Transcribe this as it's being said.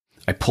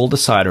I pulled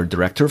aside our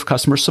director of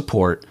customer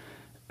support,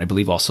 I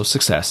believe also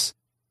success,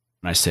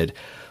 and I said,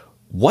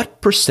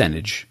 what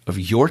percentage of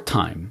your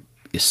time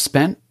is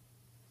spent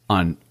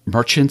on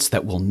merchants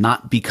that will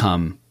not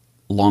become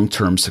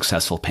long-term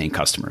successful paying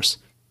customers?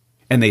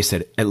 And they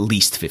said, at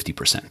least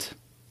 50%.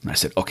 And I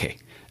said, okay,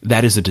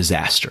 that is a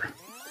disaster.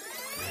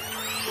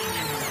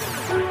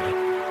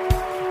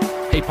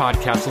 Hey,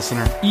 podcast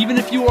listener, even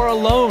if you are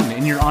alone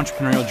in your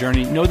entrepreneurial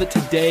journey, know that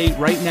today,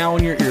 right now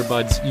in your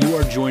earbuds, you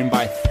are joined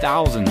by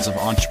thousands of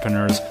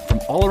entrepreneurs from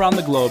all around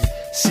the globe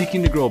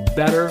seeking to grow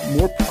better,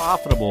 more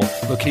profitable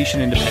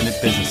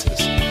location-independent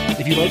businesses.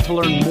 If you'd like to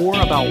learn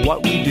more about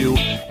what we do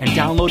and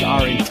download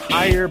our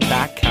entire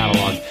back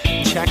catalog,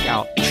 check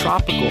out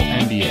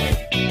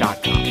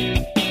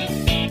tropicalmba.com.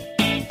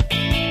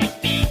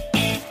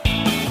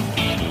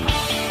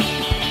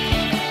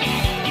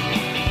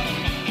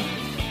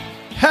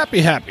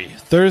 Happy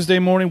Thursday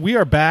morning. We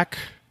are back.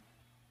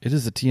 It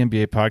is the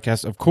TMBA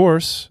podcast, of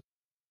course.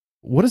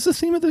 What is the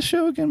theme of the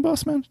show again,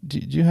 boss man? Do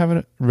you have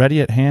it ready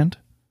at hand?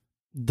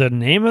 The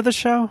name of the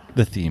show?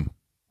 The theme.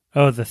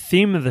 Oh, the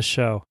theme of the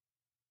show.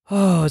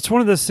 Oh, it's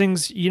one of those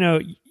things,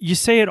 you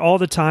say it all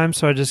the time,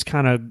 so I just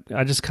kind of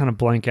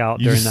blank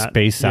out you during that. You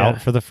space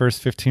out for the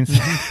first 15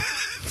 seconds.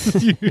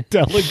 You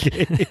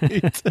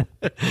delegate.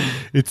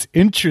 It's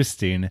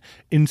interesting.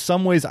 In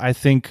some ways, I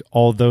think,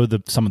 although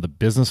some of the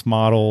business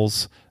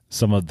models,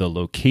 some of the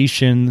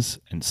locations,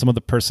 and some of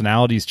the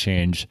personalities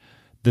change,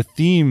 the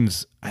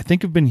themes, I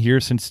think, have been here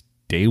since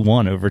day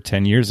one over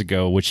 10 years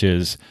ago, which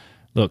is,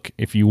 look,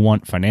 if you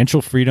want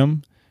financial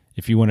freedom,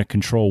 if you want to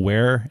control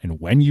where and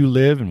when you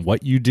live and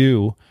what you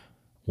do,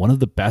 one of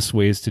the best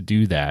ways to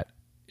do that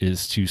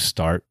is to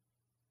start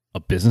a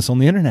business on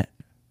the internet.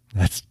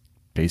 That's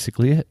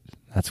basically it.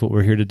 That's what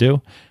we're here to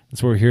do.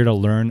 That's what we're here to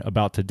learn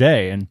about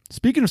today. And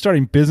speaking of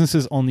starting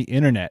businesses on the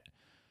internet,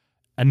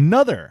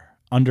 another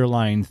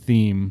underlying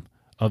theme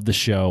of the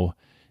show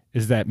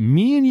is that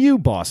me and you,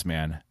 boss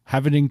man,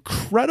 have an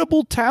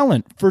incredible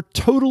talent for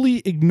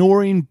totally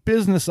ignoring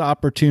business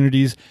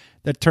opportunities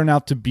that turn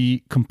out to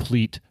be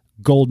complete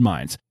gold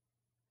mines.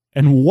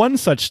 And one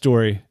such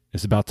story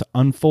is about to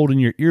unfold in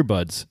your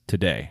earbuds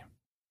today.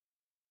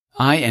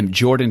 I am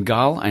Jordan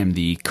Gall. I am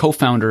the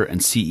co-founder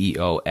and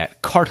CEO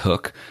at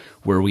CartHook,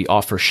 where we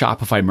offer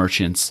Shopify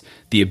merchants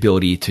the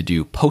ability to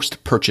do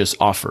post-purchase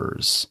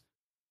offers.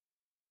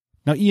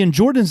 Now, Ian,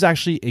 Jordan's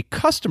actually a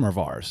customer of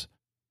ours.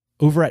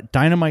 Over at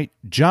Dynamite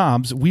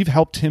Jobs, we've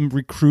helped him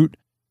recruit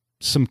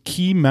some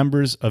key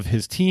members of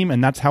his team,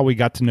 and that's how we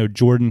got to know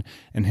Jordan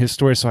and his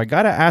story. So I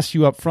got to ask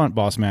you up front,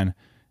 boss man,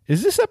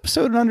 is this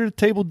episode an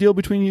under-the-table deal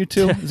between you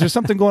two? Is there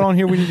something going on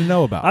here we need to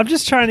know about? I'm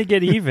just trying to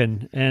get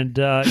even, and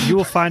you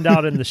will find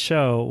out in the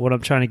show what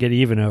I'm trying to get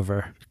even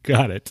over.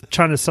 Got it.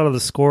 Trying to settle the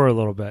score a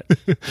little bit.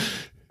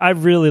 I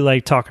really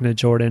like talking to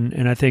Jordan,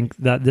 and I think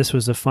that this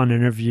was a fun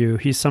interview.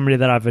 He's somebody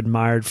that I've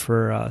admired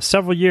for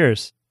several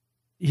years.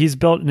 He's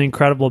built an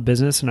incredible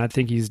business, and I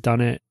think he's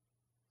done it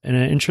in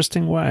an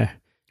interesting way.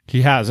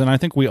 He has, and I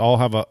think we all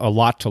have a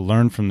lot to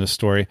learn from this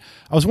story.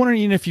 I was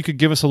wondering, Ian, if you could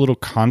give us a little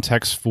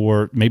context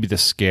for maybe the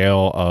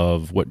scale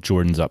of what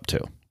Jordan's up to.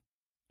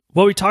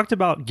 Well, we talked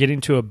about getting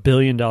to $1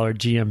 billion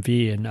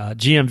GMV, and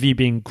GMV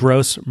being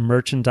gross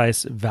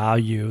merchandise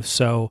value.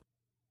 So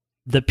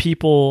the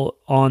people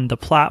on the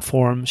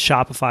platform,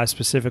 Shopify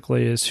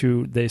specifically is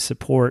who they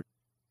support,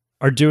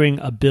 are doing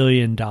 $1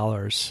 billion.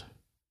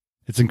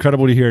 It's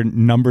incredible to hear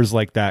numbers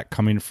like that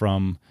coming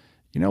from,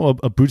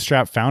 a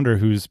bootstrap founder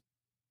who's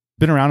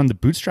been around in the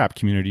bootstrap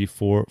community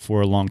for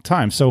a long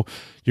time. So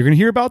you're going to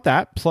hear about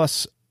that,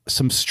 plus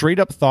some straight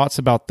up thoughts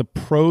about the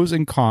pros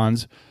and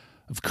cons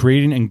of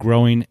creating and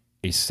growing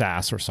a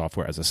SaaS or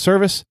software as a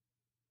service,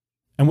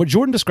 and what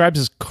Jordan describes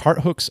as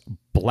CartHook's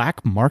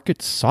black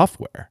market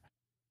software.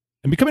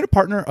 And becoming a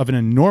partner of an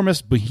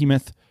enormous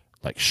behemoth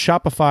like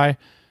Shopify,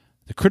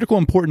 the critical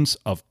importance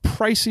of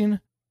pricing,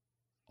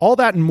 all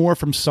that and more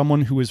from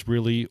someone who is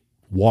really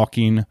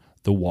walking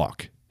the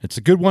walk. It's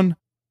a good one,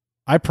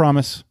 I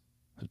promise.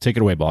 Take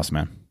it away, boss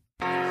man.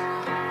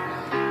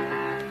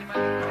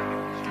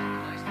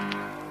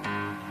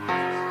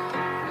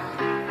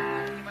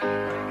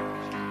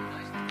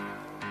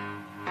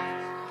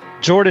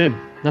 Jordan,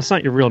 that's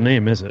not your real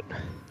name, is it?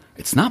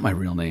 It's not my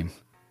real name.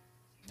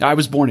 I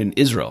was born in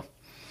Israel,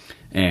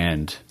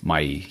 and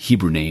my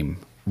Hebrew name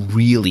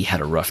really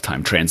had a rough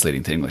time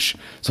translating to English.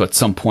 So at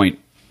some point,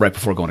 right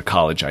before going to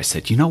college, I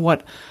said, you know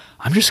what?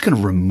 I'm just going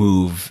to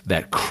remove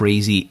that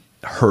crazy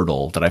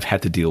hurdle that I've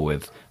had to deal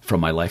with from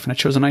my life. And I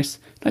chose a nice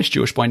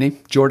Jewish boy name,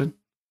 Jordan.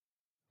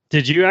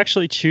 Did you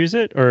actually choose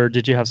it, or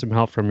did you have some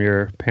help from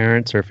your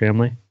parents or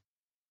family?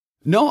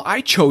 No, I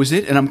chose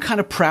it, and I'm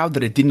kind of proud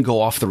that it didn't go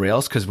off the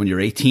rails, because when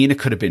you're 18, it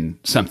could have been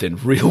something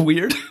real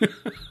weird.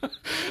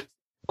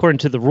 According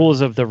to the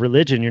rules of the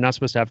religion, you're not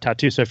supposed to have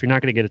tattoos. So if you're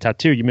not going to get a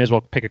tattoo, you may as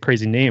well pick a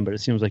crazy name, but it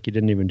seems like you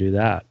didn't even do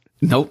that.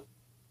 Nope.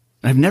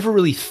 I've never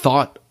really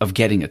thought of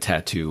getting a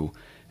tattoo,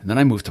 and then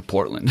I moved to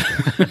Portland.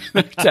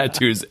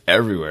 Tattoos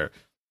everywhere.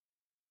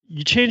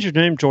 You changed your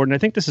name, Jordan. I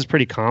think this is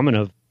pretty common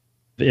of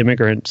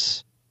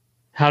immigrants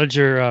How did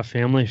your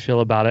family feel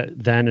about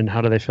it then, and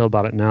how do they feel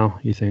about it now,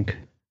 you think?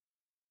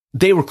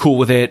 They were cool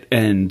with it,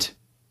 and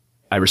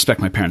I respect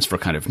my parents for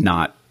kind of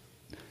not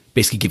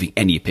basically giving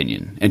any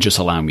opinion and just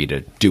allowing me to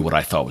do what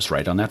I thought was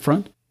right on that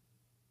front.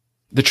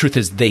 The truth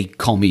is they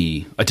call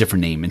me a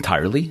different name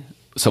entirely.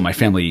 So my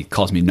family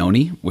calls me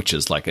Noni, which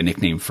is like a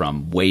nickname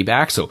from way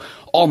back. So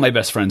all my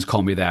best friends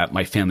call me that.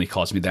 My family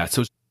calls me that.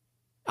 So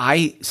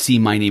I see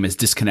my name as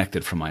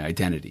disconnected from my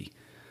identity.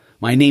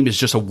 My name is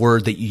just a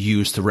word that you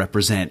use to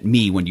represent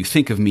me when you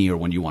think of me or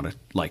when you want to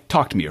like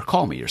talk to me or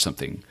call me or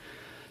something.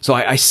 So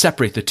I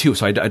separate the two.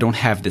 So I don't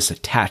have this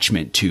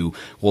attachment to,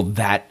 well,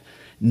 that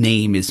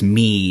name is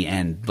me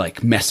and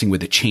like messing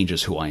with it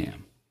changes who I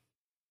am.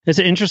 It's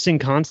an interesting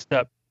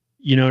concept,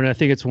 and I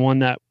think it's one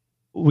that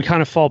we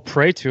kind of fall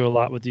prey to a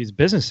lot with these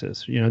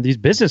businesses. These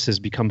businesses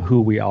become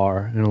who we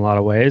are in a lot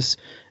of ways.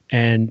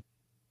 And,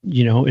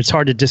 it's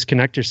hard to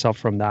disconnect yourself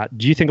from that.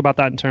 Do you think about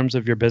that in terms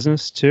of your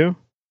business too?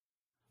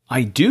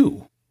 I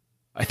do.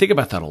 I think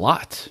about that a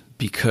lot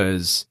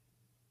because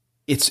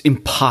it's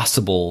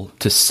impossible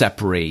to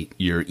separate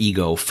your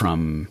ego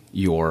from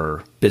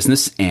your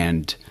business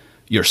and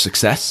your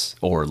success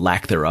or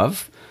lack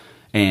thereof.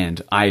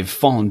 And I've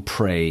fallen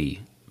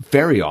prey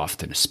very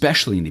often,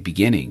 especially in the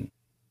beginning,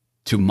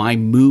 to my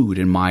mood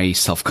and my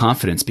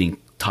self-confidence being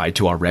tied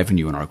to our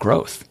revenue and our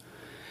growth.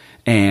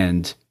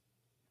 And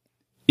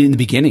in the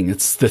beginning,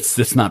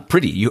 that's not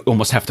pretty. You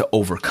almost have to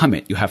overcome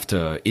it. You have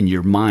to, in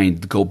your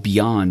mind, go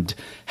beyond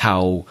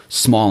how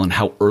small and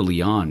how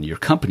early on your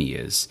company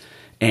is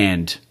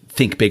and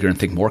think bigger and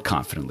think more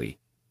confidently.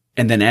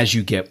 And then as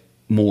you get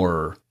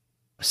more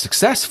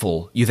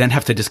successful, you then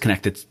have to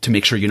disconnect it to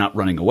make sure you're not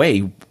running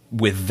away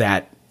with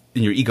that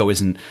and your ego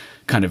isn't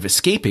kind of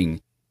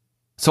escaping.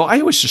 So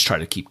I always just try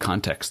to keep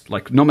context.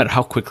 Like no matter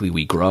how quickly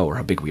we grow or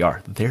how big we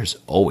are, there's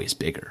always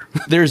bigger.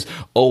 There's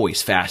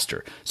always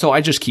faster. So I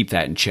just keep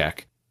that in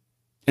check.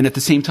 And at the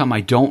same time,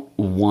 I don't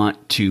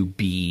want to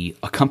be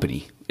a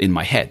company in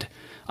my head.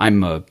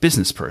 I'm a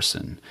business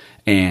person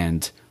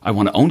and I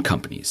want to own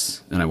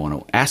companies and I want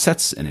to own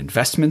assets and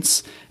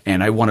investments.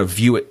 And I want to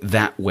view it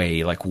that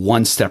way, like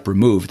one step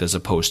removed, as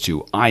opposed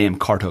to I am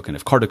CartHook. And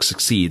if CartHook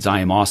succeeds, I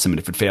am awesome. And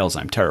if it fails,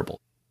 I'm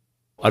terrible.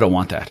 I don't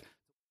want that.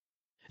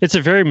 It's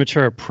a very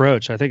mature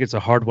approach. I think it's a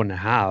hard one to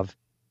have,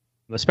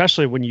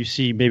 especially when you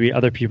see maybe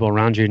other people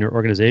around you in your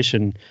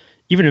organization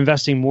even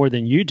investing more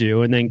than you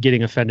do and then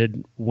getting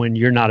offended when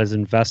you're not as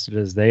invested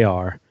as they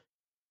are.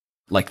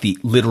 Like the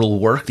literal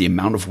work, the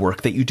amount of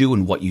work that you do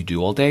and what you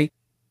do all day,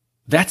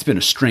 that's been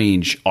a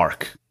strange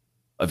arc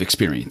of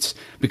experience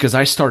because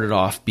I started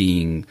off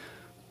being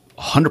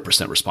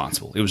 100%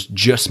 responsible. It was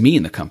just me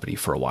in the company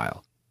for a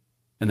while.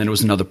 And then it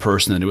was another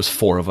person and it was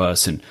four of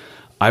us and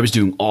I was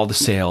doing all the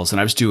sales and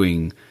I was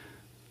doing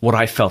what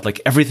I felt like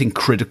everything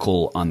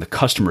critical on the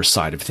customer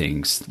side of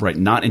things, right?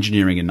 Not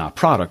engineering and not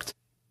product,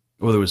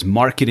 whether it was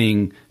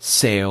marketing,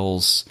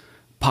 sales,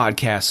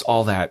 podcasts,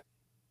 all that.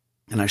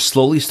 And I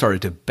slowly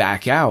started to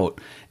back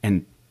out.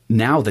 And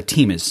now the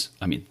team is,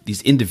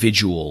 these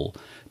individual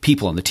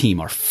people on the team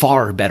are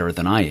far better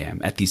than I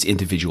am at these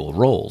individual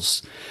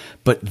roles.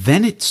 But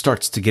then it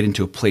starts to get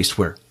into a place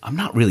where I'm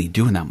not really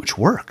doing that much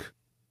work.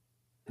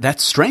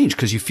 That's strange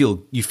because you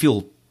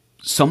feel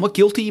somewhat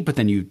guilty, but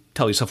then you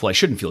tell yourself, well, I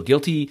shouldn't feel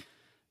guilty.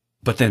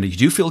 But then you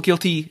do feel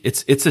guilty.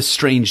 It's a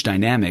strange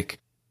dynamic,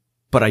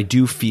 but I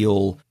do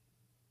feel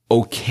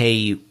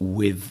okay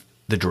with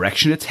the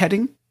direction it's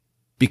heading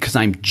because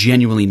I'm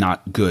genuinely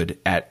not good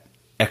at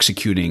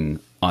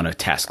executing on a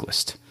task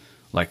list.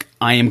 Like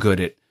I am good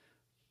at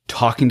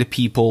talking to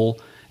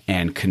people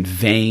and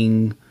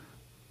conveying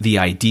the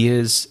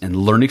ideas and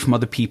learning from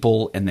other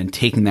people and then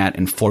taking that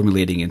and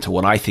formulating into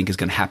what I think is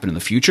going to happen in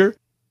the future.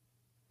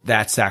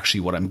 That's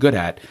actually what I'm good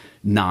at,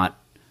 not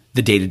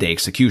the day-to-day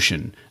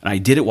execution. And I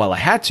did it while I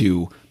had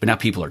to, but now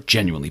people are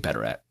genuinely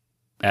better at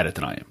it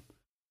than I am.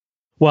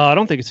 Well, I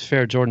don't think it's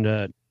fair,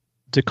 Jordan,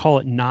 to call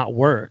it not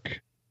work.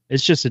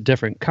 It's just a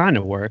different kind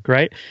of work,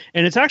 right?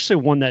 And it's actually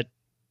one that,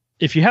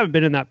 if you haven't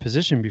been in that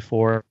position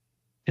before,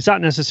 it's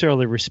not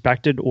necessarily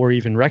respected or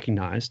even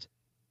recognized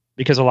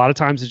because a lot of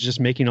times it's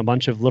just making a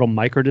bunch of little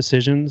micro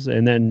decisions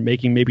and then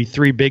making maybe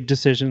 3 big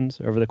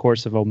decisions over the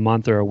course of a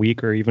month or a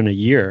week or even a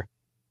year.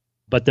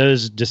 But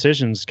those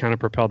decisions kind of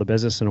propel the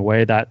business in a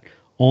way that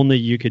only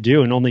you could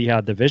do and only you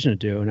had the vision to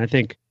do. And I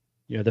think,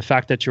 the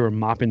fact that you were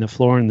mopping the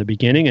floor in the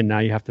beginning and now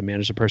you have to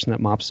manage the person that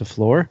mops the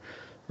floor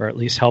or at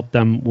least help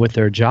them with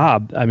their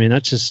job.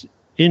 That's just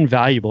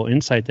invaluable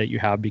insight that you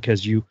have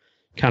because you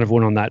kind of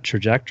went on that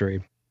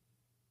trajectory.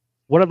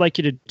 What I'd like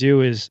you to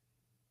do is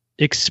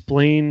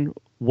explain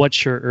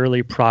what your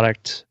early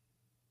product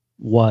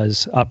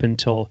was up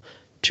until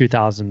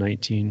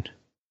 2019.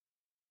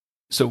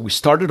 So we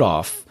started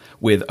off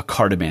with a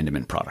cart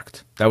abandonment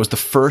product. That was the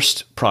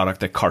first product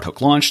that CartHook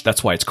launched.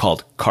 That's why it's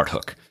called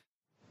CartHook.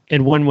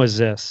 And when was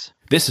this?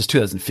 This is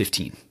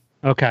 2015.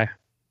 Okay.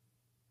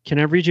 Can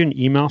I read you an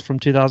email from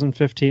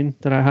 2015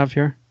 that I have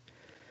here?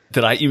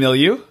 Did I email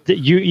you? That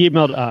you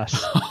emailed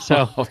us.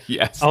 So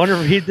yes. I want to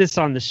read this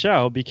on the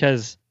show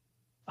because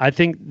I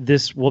think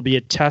this will be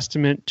a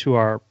testament to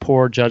our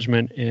poor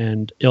judgment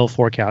and ill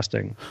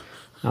forecasting.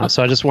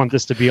 So I just want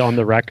this to be on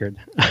the record.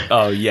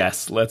 Oh,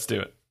 yes. Let's do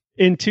it.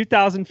 In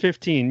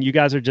 2015, you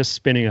guys are just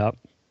spinning up,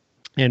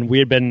 and we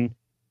had been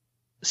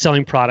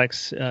selling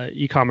products,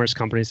 e-commerce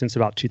company, since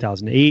about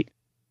 2008.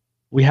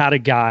 We had a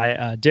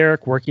guy,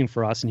 Derek, working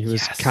for us, and he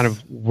was kind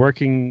of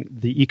working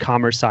the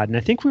e-commerce side. And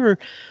I think we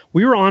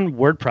were on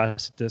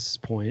WordPress at this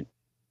point.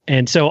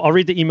 And so I'll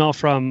read the email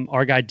from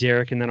our guy,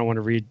 Derek, and then I want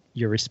to read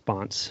your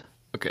response.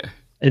 Okay.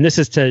 And this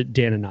is to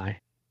Dan and I.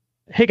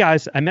 Hey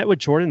guys, I met with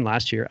Jordan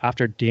last year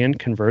after Dan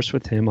conversed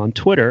with him on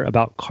Twitter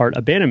about cart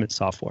abandonment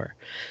software.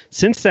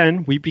 Since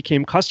then, we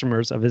became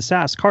customers of his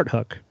SaaS,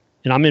 CartHook.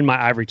 And I'm in my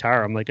ivory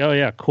tower. I'm like, oh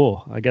yeah,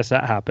 cool. I guess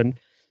that happened.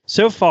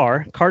 So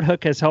far,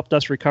 CartHook has helped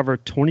us recover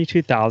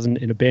 22,000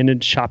 in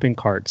abandoned shopping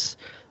carts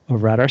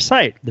over at our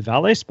site, the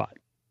Valet Spot.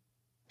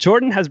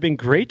 Jordan has been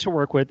great to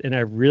work with, and I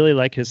really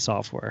like his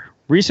software.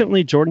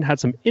 Recently, Jordan had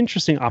some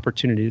interesting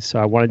opportunities, so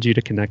I wanted you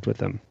to connect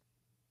with him.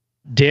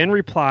 Dan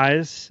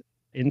replies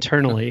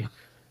internally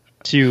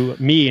to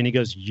me, and he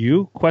goes,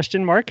 "You?" ?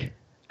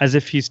 As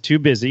if he's too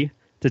busy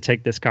to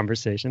take this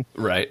conversation.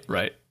 Right.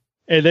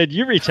 And then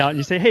you reach out and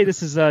you say, "Hey,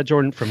 this is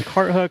Jordan from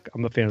CartHook.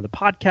 I'm a fan of the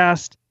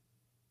podcast.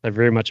 I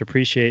very much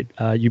appreciate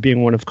you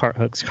being one of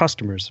CartHook's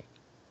customers.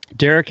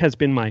 Derek has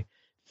been my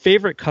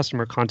favorite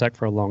customer contact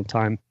for a long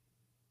time.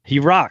 He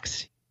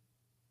rocks.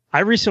 I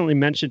recently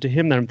mentioned to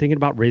him that I'm thinking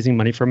about raising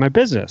money for my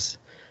business.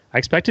 I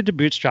expected to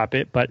bootstrap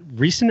it, but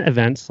recent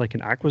events like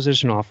an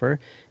acquisition offer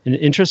and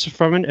interest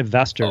from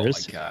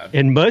investors,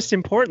 and most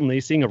importantly,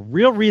 seeing a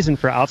real reason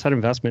for outside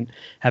investment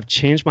have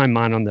changed my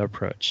mind on the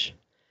approach.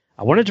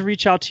 I wanted to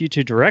reach out to you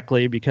two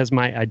directly because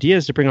my idea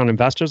is to bring on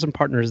investors and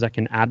partners that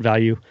can add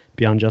value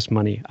beyond just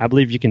money. I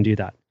believe you can do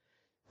that.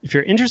 If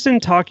you're interested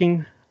in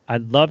talking,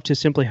 I'd love to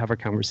simply have a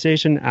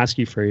conversation, ask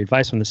you for your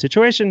advice on the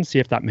situation, see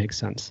if that makes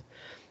sense.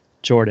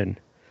 Jordan."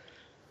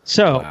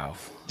 So, wow.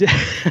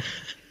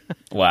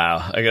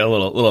 Wow, I got a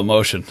little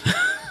emotion.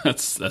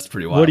 That's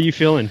pretty wild. What are you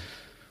feeling?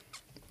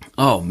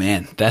 Oh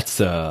man, that's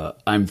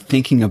I'm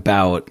thinking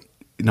about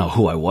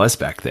who I was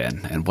back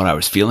then and what I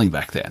was feeling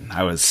back then.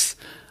 I was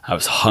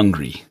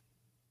hungry.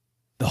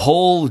 The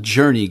whole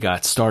journey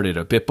got started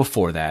a bit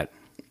before that.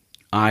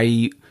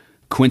 I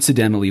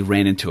coincidentally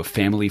ran into a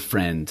family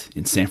friend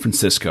in San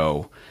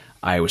Francisco.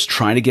 I was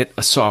trying to get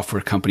a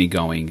software company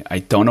going. I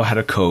don't know how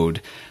to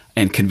code,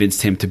 and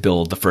convinced him to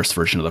build the first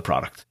version of the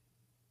product.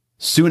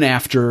 Soon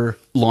after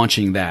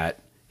launching that,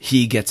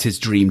 he gets his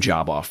dream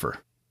job offer.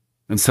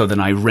 And so then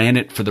I ran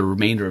it for the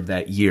remainder of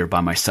that year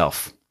by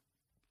myself.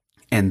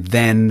 And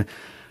then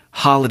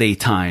holiday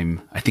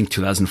time, I think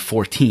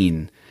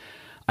 2014,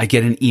 I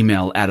get an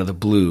email out of the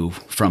blue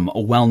from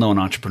a well-known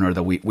entrepreneur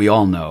that we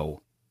all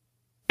know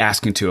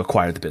asking to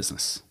acquire the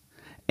business.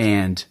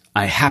 And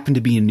I happened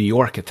to be in New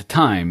York at the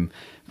time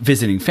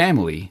visiting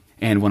family.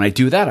 And when I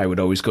do that, I would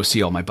always go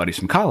see all my buddies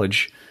from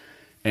college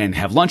and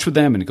have lunch with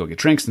them and go get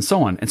drinks and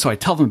so on. And so I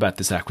tell them about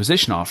this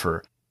acquisition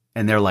offer,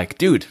 and they're like,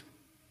 "Dude,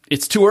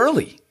 it's too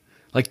early.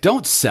 Like,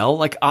 don't sell.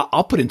 Like,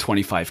 I'll put in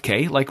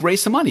 $25K, like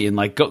raise some money and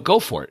like go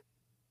for it."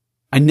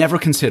 I never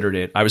considered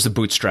it. I was a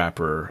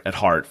bootstrapper at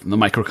heart, from the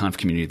microconf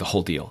community, the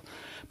whole deal.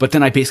 But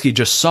then I basically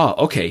just saw,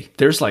 okay,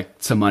 there's like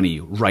some money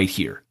right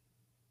here.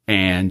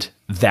 And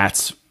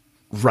that's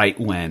right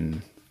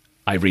when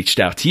I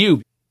reached out to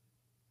you.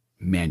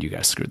 Man, you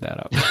guys screwed that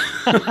up.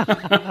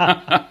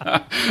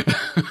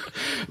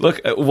 Look,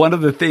 one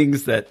of the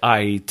things that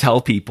I tell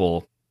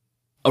people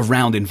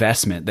around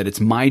investment, that it's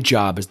my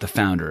job as the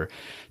founder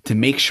to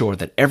make sure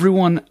that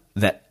everyone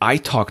that I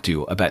talk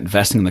to about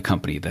investing in the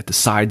company that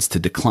decides to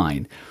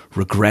decline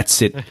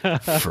regrets it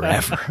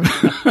forever.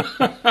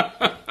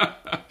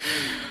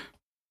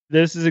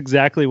 This is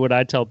exactly what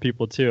I tell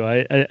people too.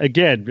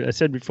 I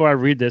said before I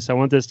read this, I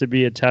want this to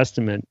be a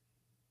testament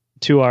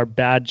to our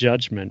bad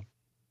judgment.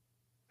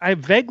 I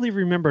vaguely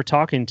remember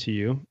talking to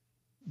you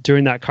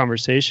during that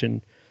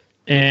conversation,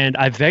 and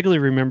I vaguely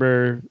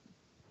remember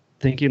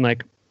thinking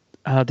like,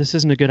 this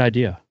isn't a good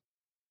idea.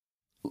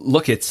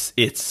 Look, it's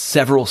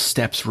several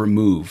steps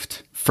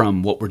removed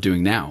from what we're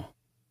doing now.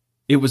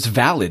 It was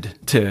valid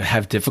to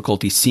have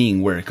difficulty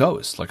seeing where it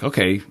goes. Like,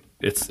 okay,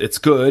 it's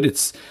good.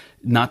 It's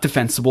not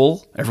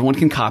defensible. Everyone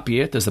can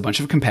copy it. There's a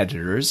bunch of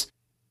competitors.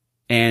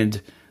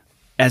 And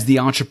as the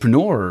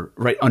entrepreneur,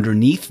 right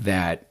underneath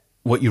that,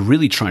 what you're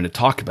really trying to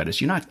talk about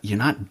is you're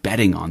not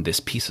betting on this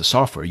piece of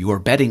software. You are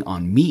betting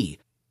on me,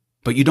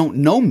 but you don't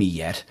know me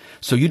yet.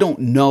 So you don't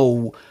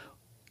know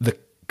the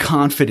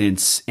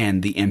confidence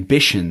and the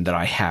ambition that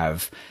I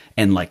have.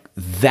 And like,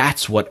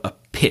 that's what a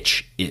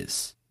pitch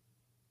is.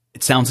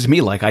 It sounds to me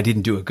like I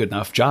didn't do a good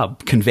enough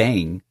job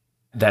conveying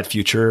that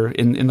future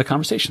in the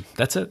conversation.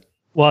 That's it.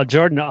 Well,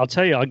 Jordan, I'll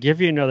tell you, I'll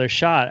give you another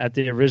shot at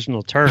the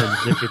original terms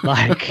if you'd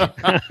like.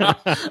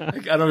 I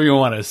don't even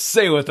want to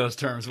say what those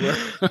terms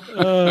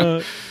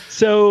were.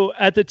 So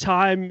at the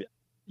time,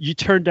 you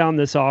turned down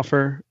this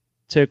offer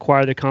to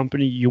acquire the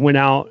company. You went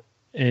out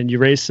and you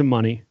raised some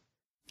money.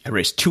 I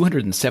raised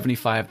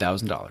 $275,000.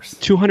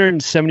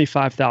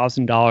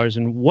 $275,000.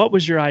 And what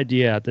was your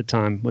idea at the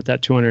time with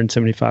that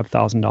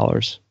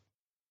 $275,000?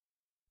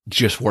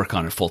 Just work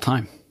on it full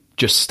time.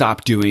 Just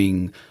stop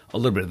doing a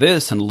little bit of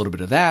this and a little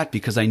bit of that,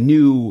 because I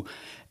knew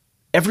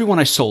everyone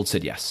I sold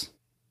said yes.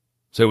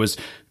 So it was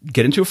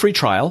get into a free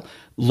trial,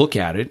 look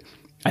at it.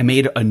 I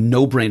made a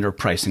no-brainer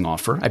pricing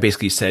offer. I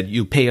basically said,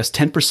 you pay us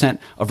 10%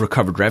 of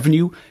recovered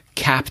revenue,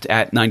 capped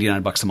at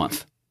 $99 a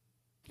month.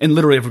 And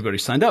literally everybody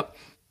signed up.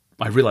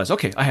 I realized,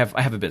 okay, I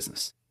have a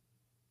business.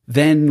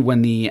 Then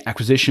when the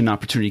acquisition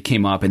opportunity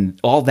came up, and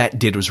all that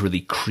did was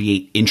really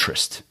create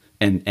interest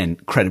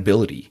and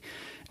credibility,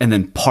 and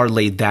then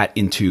parlayed that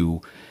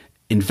into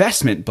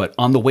investment. But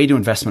on the way to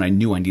investment, I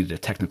knew I needed a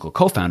technical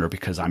co-founder,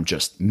 because I'm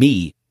just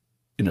me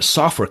in a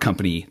software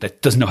company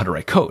that doesn't know how to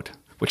write code,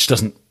 which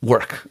doesn't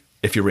work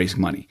if you're raising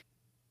money.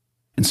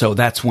 And so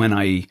that's when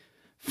I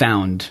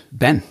found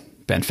Ben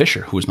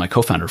Fisher, who was my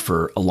co-founder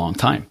for a long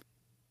time.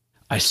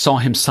 I saw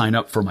him sign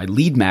up for my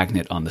lead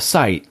magnet on the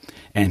site,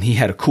 and he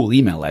had a cool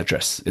email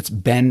address. It's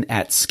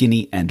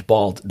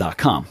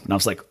ben@skinnyandbald.com. And I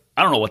was like,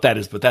 I don't know what that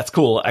is, but that's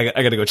cool. I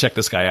got to go check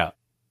this guy out.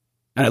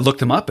 And I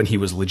looked him up, and he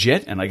was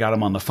legit, and I got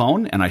him on the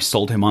phone, and I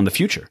sold him on the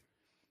future.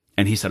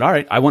 And he said, all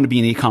right, I want to be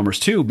in e-commerce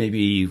too.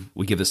 Maybe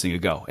we give this thing a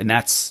go. And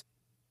that's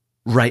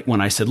right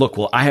when I said, look,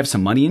 well, I have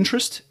some money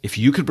interest. If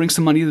you could bring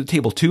some money to the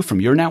table too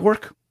from your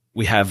network,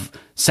 we have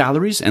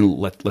salaries, and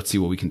let's see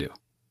what we can do.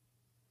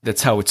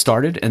 That's how it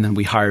started. And then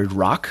we hired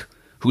Rock,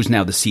 who's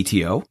now the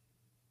CTO,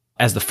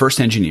 as the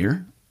first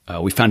engineer.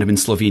 We found him in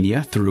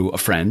Slovenia through a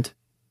friend.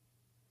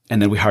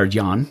 And then we hired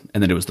Jan.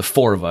 And then it was the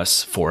four of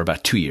us for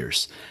about 2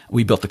 years.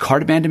 We built the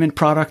cart abandonment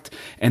product.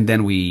 And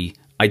then we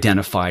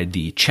identified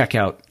the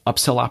checkout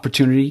upsell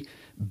opportunity,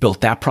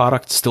 built that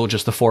product, still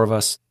just the four of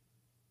us.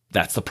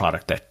 That's the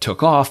product that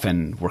took off,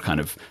 and we're kind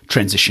of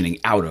transitioning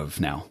out of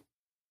now.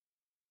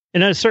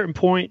 And at a certain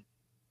point,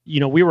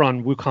 we were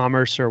on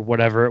WooCommerce or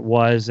whatever it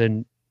was,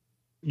 and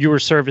you were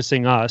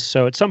servicing us.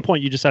 So at some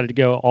point you decided to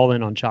go all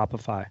in on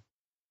Shopify.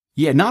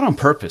 Yeah, not on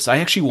purpose. I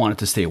actually wanted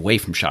to stay away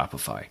from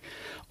Shopify.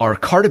 Our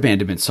cart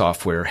abandonment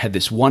software had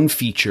this one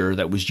feature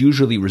that was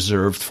usually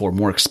reserved for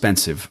more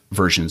expensive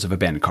versions of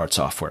abandoned cart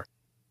software.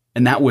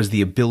 And that was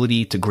the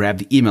ability to grab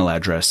the email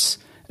address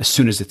as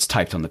soon as it's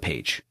typed on the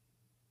page.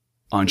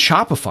 On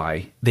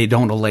Shopify, they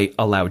don't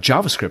allow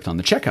JavaScript on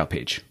the checkout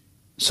page.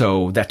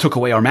 So that took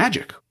away our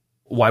magic.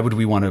 Why would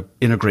we want to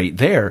integrate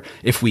there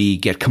if we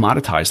get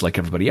commoditized like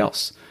everybody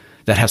else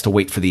that has to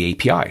wait for the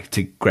API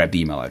to grab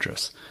the email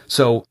address?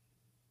 So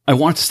I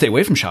wanted to stay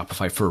away from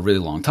Shopify for a really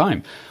long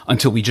time,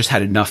 until we just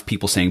had enough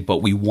people saying,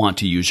 but we want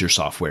to use your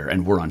software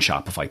and we're on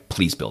Shopify.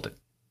 Please build it.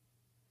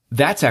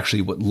 That's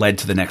actually what led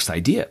to the next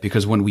idea,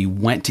 because when we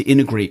went to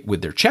integrate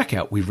with their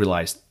checkout, we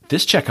realized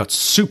this checkout's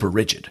super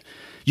rigid.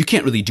 You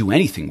can't really do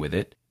anything with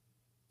it.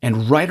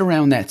 And right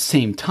around that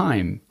same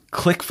time,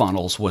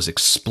 ClickFunnels was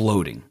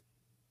exploding.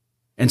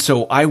 And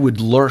so I would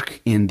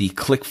lurk in the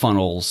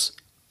ClickFunnels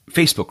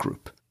Facebook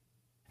group.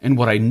 And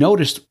what I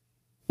noticed,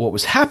 what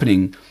was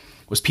happening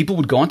was people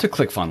would go onto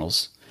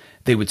ClickFunnels.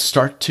 They would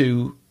start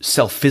to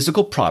sell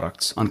physical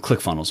products on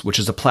ClickFunnels, which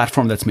is a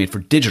platform that's made for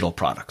digital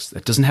products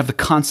that doesn't have the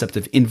concept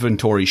of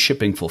inventory,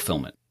 shipping,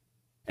 fulfillment.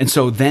 And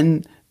so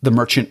then the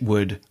merchant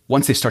would,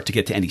 once they start to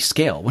get to any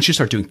scale, once you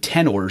start doing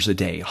 10 orders a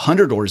day,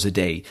 100 orders a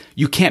day,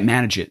 you can't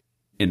manage it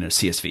in a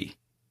CSV.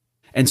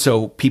 And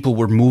so people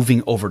were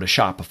moving over to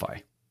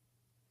Shopify.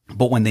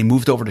 But when they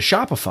moved over to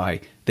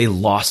Shopify, they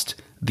lost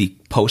the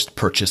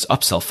post-purchase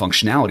upsell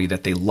functionality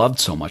that they loved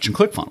so much in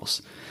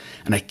ClickFunnels.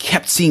 And I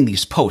kept seeing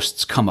these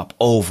posts come up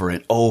over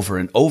and over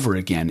and over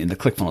again in the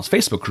ClickFunnels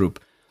Facebook group.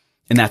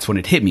 And that's when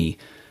it hit me.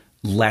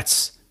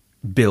 Let's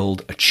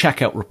build a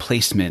checkout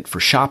replacement for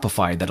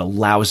Shopify that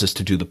allows us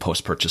to do the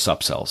post-purchase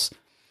upsells.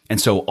 And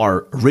so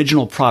our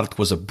original product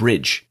was a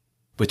bridge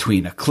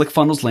between a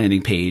ClickFunnels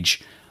landing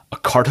page, a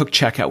Carthook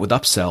checkout with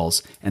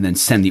upsells, and then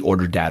send the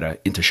order data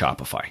into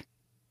Shopify.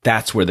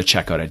 That's where the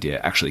checkout idea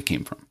actually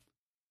came from.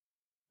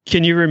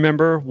 Can you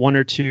remember one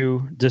or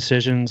two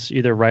decisions,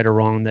 either right or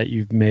wrong, that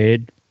you've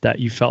made that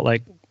you felt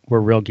like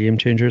were real game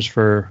changers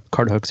for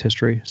Carthook's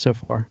history so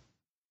far?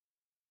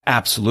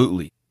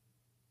 Absolutely.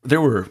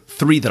 There were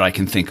three that I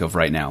can think of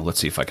right now. Let's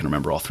see if I can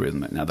remember all three of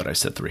them now that I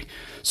said three.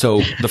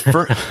 So the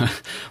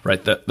first,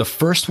 right, the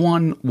first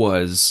one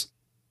was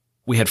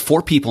we had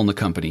 4 people in the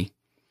company.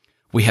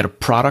 We had a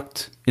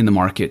product in the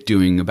market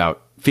doing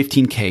about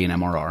 $15K in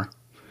MRR.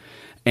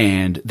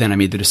 And then I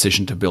made the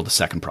decision to build a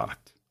second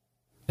product.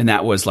 And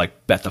that was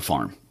like bet the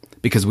farm,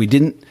 because we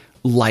didn't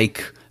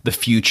like the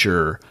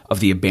future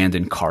of the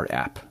abandoned cart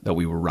app that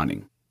we were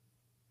running.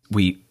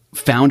 We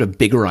found a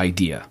bigger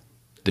idea.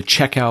 The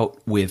checkout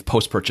with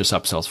post-purchase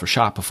upsells for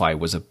Shopify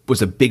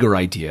was a bigger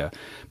idea,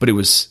 but it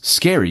was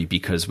scary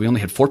because we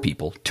only had 4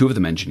 people, 2 of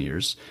them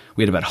engineers.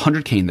 We had about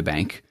 $100K in the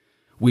bank.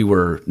 We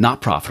were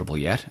not profitable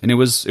yet, and it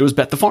was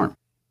bet the farm.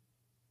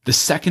 The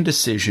second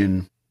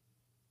decision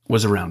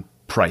was around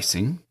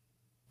pricing.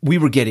 We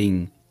were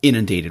getting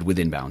inundated with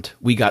inbound.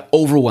 We got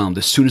overwhelmed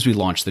as soon as we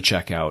launched the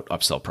checkout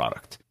upsell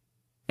product.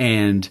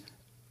 And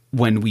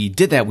when we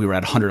did that, we were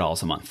at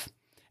 $100 a month.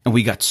 And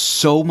we got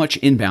so much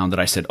inbound that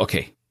I said,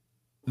 okay,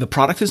 the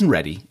product isn't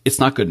ready. It's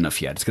not good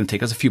enough yet. It's going to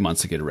take us a few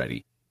months to get it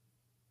ready.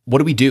 What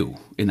do we do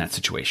in that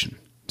situation?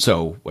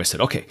 So I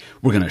said, okay,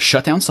 we're going to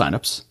shut down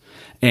signups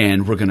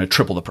and we're going to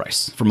triple the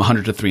price from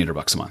 $100 to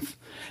 $300 a month.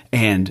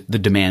 And the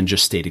demand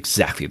just stayed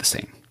exactly the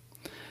same.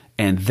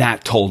 And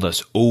that told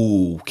us,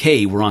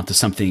 okay, we're onto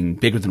something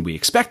bigger than we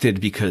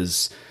expected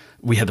because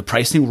we had the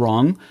pricing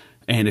wrong.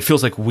 And it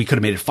feels like we could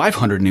have made it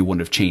 500 and it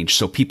wouldn't have changed.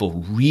 So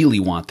people really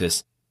want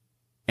this.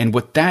 And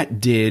what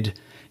that did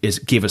is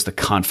gave us the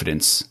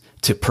confidence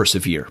to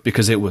persevere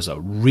because it was a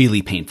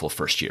really painful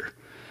first year.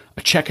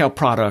 A checkout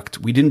product,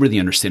 we didn't really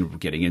understand what we're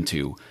getting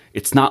into.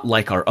 It's not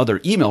like our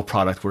other email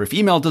product where if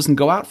email doesn't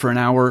go out for an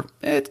hour,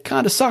 it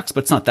kind of sucks,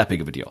 but it's not that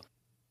big of a deal.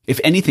 If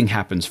anything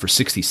happens for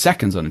 60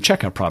 seconds on a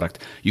checkout product,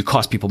 you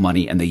cost people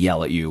money and they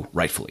yell at you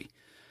rightfully.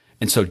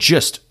 And so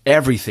just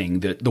everything,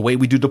 the way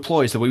we do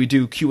deploys, the way we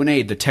do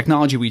Q&A, the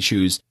technology we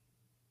choose,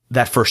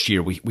 that first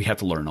year we had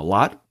to learn a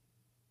lot.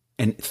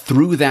 And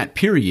through that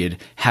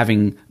period,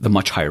 having the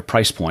much higher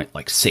price point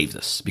like saved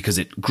us because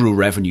it grew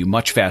revenue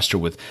much faster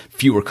with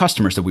fewer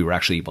customers that we were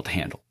actually able to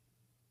handle.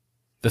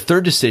 The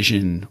third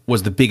decision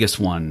was the biggest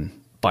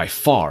one by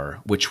far,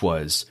 which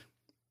was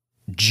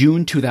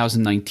June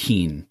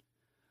 2019.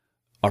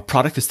 Our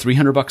product is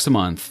 $300 a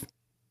month.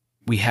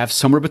 We have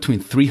somewhere between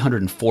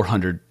 300 and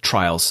 400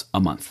 trials a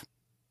month.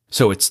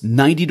 So it's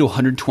 90 to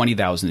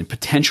 120,000 in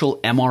potential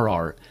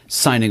MRR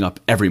signing up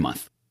every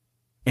month.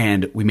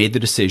 And we made the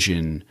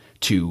decision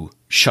to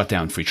shut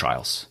down free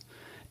trials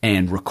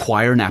and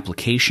require an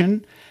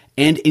application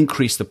and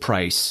increase the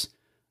price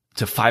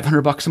to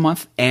 $500 a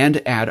month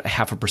and add a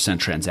 0.5%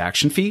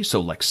 transaction fee. So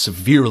like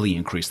severely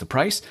increase the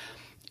price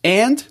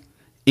and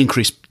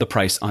increase the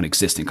price on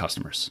existing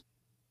customers.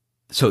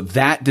 So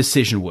that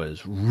decision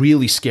was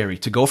really scary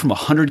to go from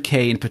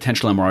 100K in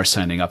potential MRR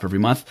signing up every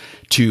month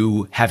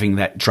to having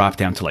that drop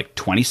down to like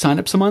 20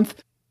 signups a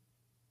month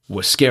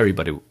was scary,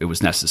 but it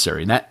was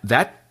necessary. And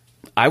that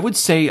I would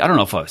say, I don't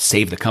know if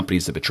save the company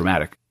is a bit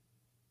dramatic,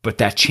 but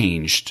that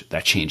changed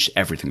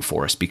everything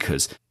for us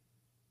because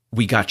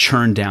we got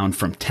churned down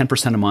from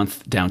 10% a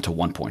month down to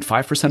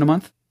 1.5% a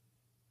month.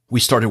 We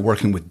started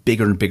working with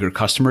bigger and bigger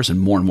customers and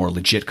more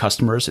legit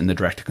customers in the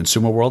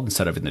direct-to-consumer world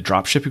instead of in the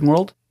dropshipping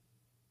world.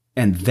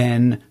 And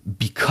then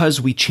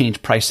because we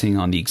changed pricing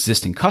on the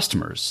existing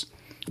customers,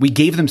 we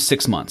gave them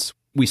 6 months.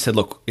 We said,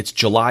 look, it's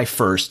July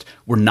 1st.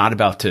 We're not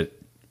about to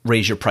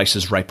raise your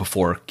prices right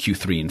before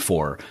Q3 and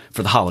 4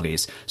 for the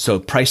holidays. So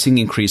pricing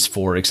increase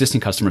for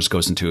existing customers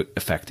goes into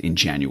effect in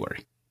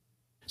January.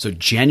 So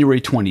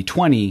January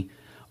 2020,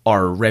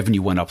 our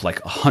revenue went up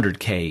like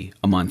 100K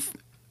a month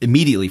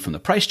immediately from the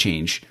price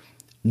change.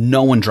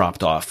 No one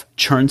dropped off.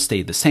 Churn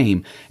stayed the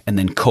same. And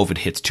then COVID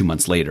hits 2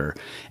 months later.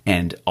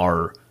 And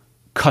our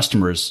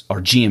customers, our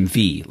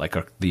GMV, like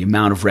the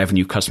amount of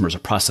revenue customers are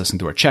processing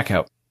through our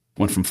checkout,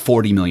 went from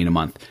 40 million a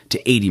month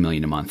to 80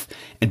 million a month.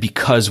 And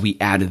because we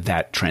added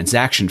that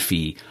transaction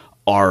fee,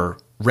 our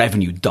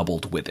revenue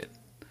doubled with it.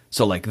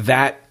 So like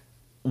that,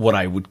 what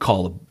I would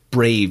call a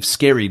brave,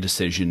 scary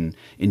decision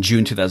in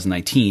June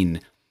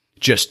 2019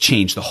 just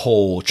changed the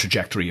whole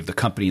trajectory of the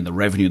company and the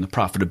revenue and the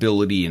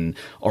profitability and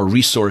our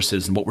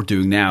resources and what we're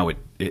doing now.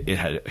 It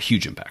had a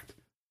huge impact.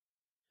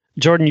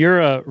 Jordan,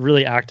 you're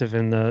really active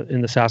in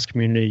the SaaS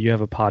community. You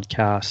have a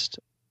podcast.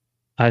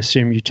 I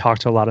assume you talk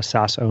to a lot of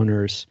SaaS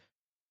owners.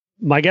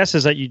 My guess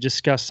is that you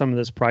discussed some of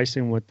this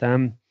pricing with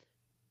them.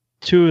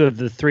 2 of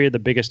the 3 of the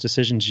biggest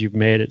decisions you've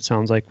made, it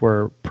sounds like,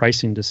 were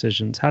pricing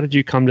decisions. How did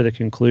you come to the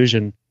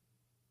conclusion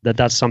that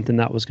that's something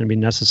that was going to be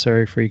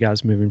necessary for you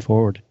guys moving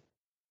forward?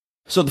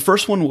 So the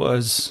first one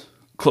was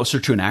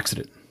closer to an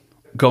accident.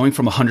 Going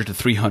from 100 to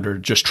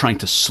 300, just trying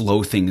to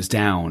slow things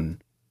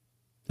down.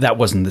 That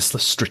wasn't the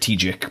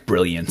strategic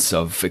brilliance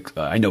of,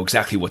 I know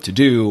exactly what to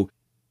do.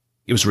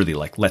 It was really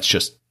like, let's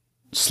just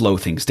slow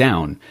things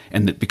down.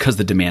 And because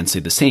the demand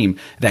stayed the same,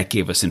 that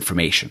gave us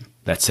information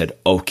that said,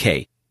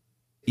 okay,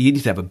 you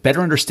need to have a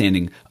better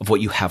understanding of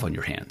what you have on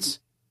your hands.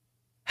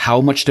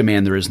 How much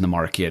demand there is in the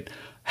market,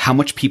 how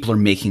much people are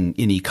making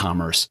in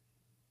e-commerce,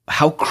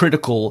 how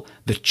critical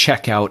the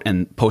checkout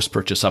and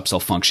post-purchase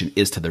upsell function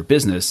is to their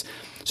business.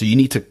 So you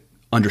need to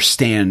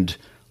understand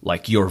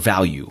like your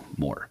value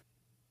more.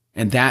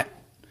 And that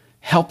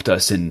helped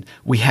us. And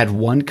we had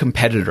one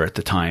competitor at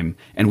the time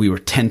and we were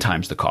 10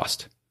 times the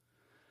cost.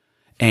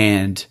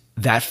 And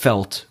that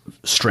felt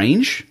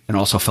strange and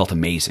also felt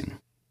amazing.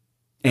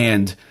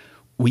 And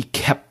we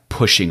kept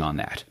pushing on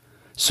that.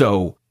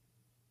 So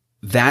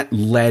that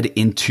led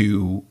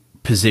into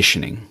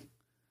positioning.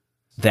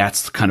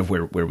 That's kind of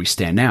where we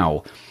stand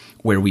now,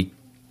 where we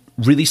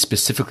really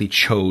specifically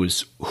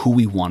chose who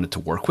we wanted to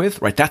work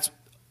with, right? That's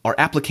our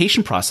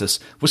application process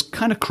was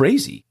kind of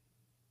crazy.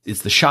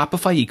 It's the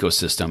Shopify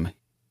ecosystem,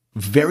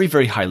 very,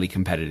 very highly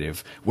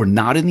competitive. We're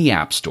not in the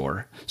App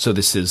Store. So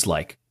this is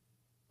like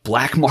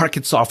black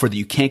market software that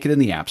you can't get in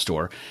the App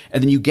Store.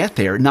 And then you get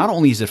there, not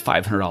only is it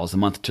 $500 a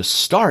month to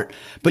start,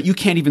 but you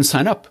can't even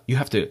sign up. You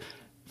have to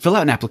fill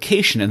out an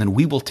application, and then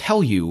we will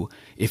tell you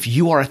if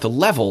you are at the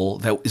level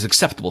that is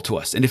acceptable to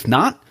us. And if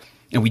not,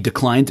 and we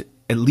declined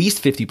at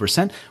least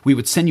 50%, we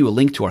would send you a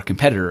link to our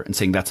competitor and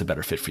saying that's a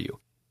better fit for you.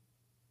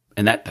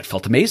 And that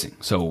felt amazing.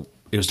 So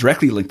it was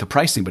directly linked to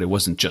pricing, but it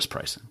wasn't just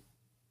pricing.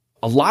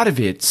 A lot of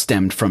it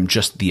stemmed from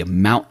just the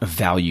amount of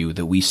value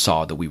that we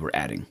saw that we were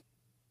adding.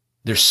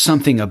 There's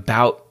something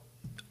about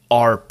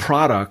our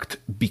product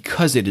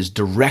because it is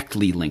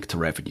directly linked to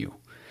revenue.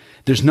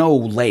 There's no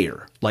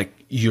layer, like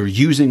you're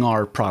using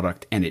our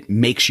product and it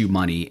makes you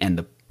money and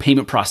the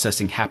payment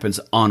processing happens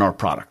on our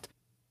product.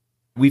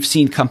 We've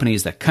seen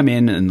companies that come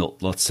in and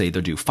let's say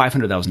they'll do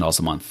 $500,000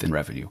 a month in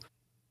revenue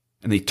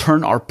and they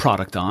turn our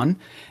product on,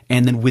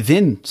 and then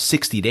within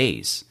 60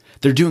 days,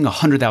 they're doing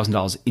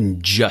 $100,000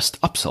 in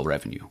just upsell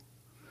revenue.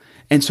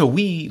 And so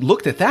we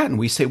looked at that and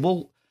we say,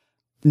 well,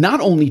 not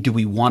only do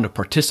we want to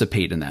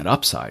participate in that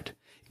upside,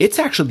 it's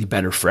actually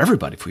better for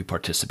everybody if we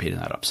participate in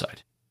that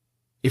upside.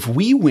 If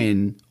we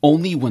win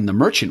only when the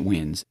merchant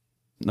wins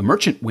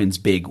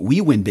big,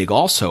 we win big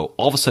also.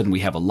 All of a sudden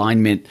we have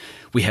alignment,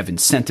 we have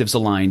incentives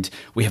aligned,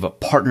 we have a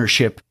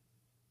partnership.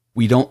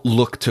 We don't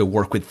look to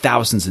work with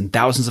thousands and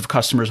thousands of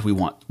customers. We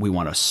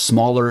want a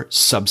smaller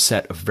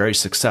subset of very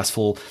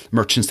successful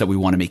merchants that we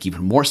want to make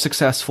even more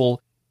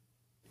successful.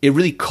 It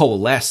really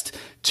coalesced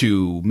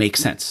to make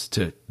sense,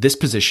 to this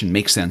position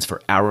makes sense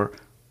for our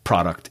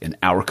product and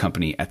our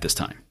company at this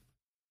time.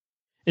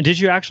 And did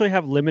you actually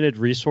have limited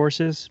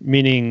resources,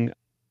 meaning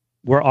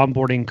we're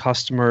onboarding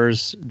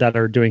customers that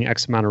are doing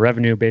X amount of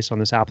revenue based on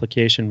this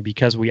application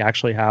because we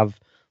actually have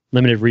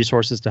limited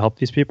resources to help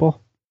these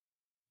people?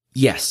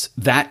 Yes,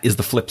 that is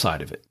the flip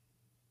side of it.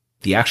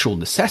 The actual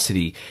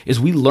necessity is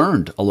we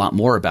learned a lot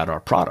more about our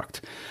product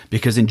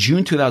because in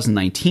June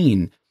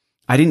 2019,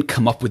 I didn't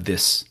come up with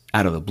this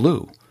out of the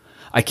blue.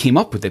 I came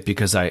up with it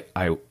because I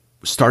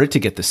started to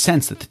get the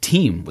sense that the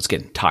team was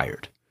getting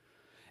tired.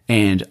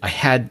 And I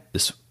had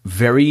this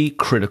very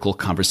critical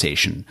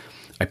conversation.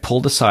 I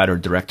pulled aside our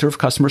director of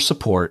customer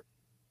support,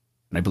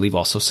 and I believe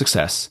also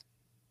success,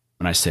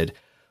 and I said,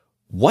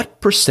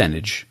 what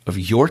percentage of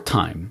your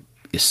time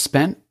is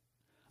spent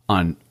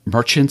on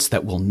merchants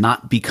that will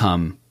not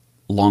become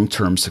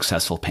long-term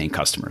successful paying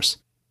customers?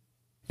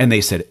 And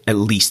they said, at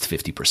least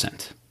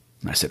 50%.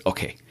 And I said,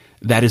 okay,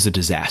 that is a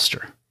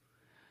disaster.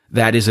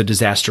 That is a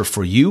disaster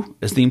for you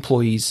as the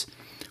employees,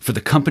 for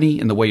the company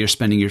and the way you're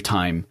spending your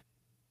time,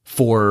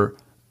 for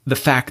the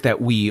fact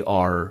that we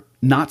are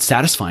not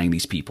satisfying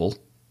these people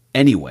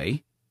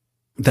anyway,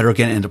 that are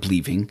going to end up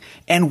leaving.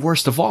 And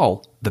worst of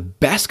all, the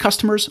best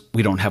customers,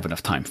 we don't have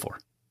enough time for.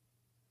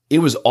 It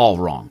was all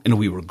wrong. And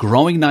we were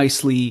growing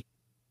nicely.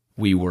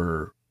 We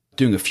were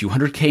doing a few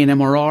 $100K in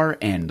MRR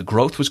and the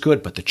growth was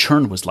good, but the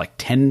churn was like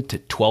 10 to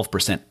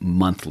 12%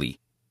 monthly.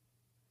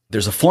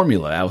 There's a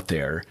formula out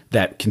there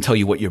that can tell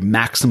you what your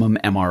maximum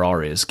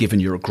MRR is given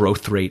your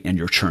growth rate and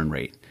your churn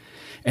rate.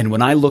 And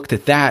when I looked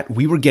at that,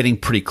 we were getting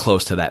pretty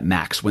close to that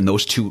max. When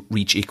those two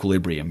reach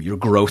equilibrium, your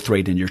growth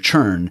rate and your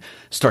churn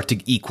start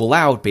to equal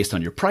out based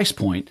on your price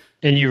point.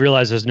 And you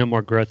realize there's no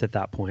more growth at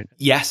that point.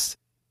 Yes.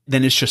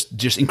 Then it's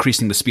just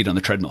increasing the speed on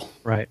the treadmill.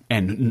 Right.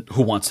 And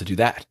who wants to do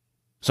that?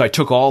 So I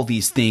took all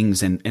these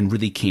things and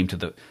really came to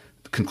the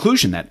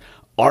conclusion that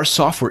our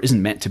software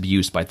isn't meant to be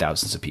used by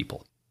thousands of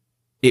people.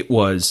 It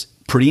was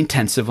pretty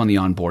intensive on the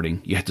onboarding.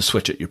 You had to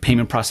switch it, your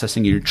payment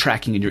processing, your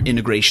tracking, and your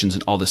integrations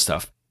and all this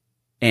stuff.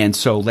 And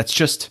so let's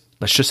just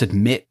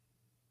admit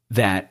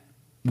that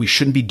we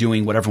shouldn't be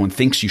doing what everyone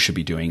thinks you should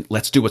be doing.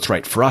 Let's do what's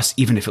right for us,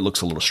 even if it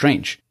looks a little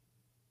strange.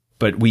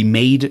 But we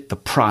made the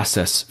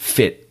process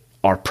fit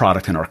our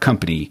product and our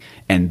company,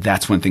 and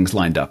that's when things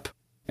lined up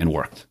and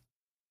worked.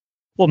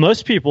 Well,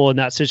 most people in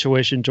that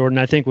situation, Jordan,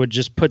 I think would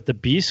just put the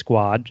B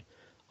squad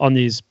on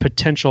these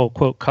potential,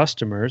 quote,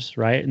 customers,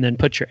 right? And then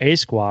put your A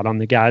squad on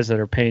the guys that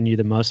are paying you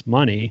the most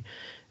money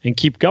and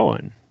keep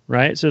going,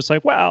 right? So it's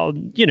like, well,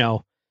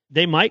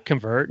 they might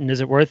convert, and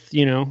is it worth,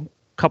 a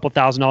couple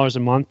 $1,000s a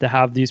month to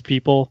have these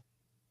people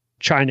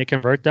trying to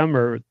convert them?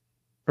 Or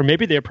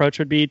maybe the approach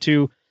would be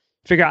to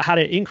figure out how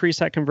to increase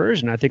that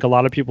conversion. I think a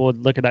lot of people would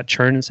look at that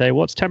churn and say,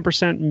 well, it's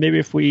 10%. Maybe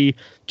if we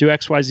do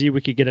XYZ,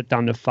 we could get it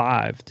down to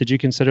 5. Did you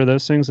consider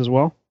those things as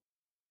well?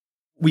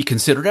 We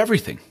considered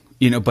everything,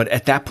 but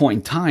at that point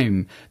in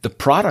time, the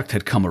product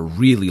had come a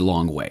really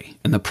long way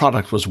and the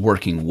product was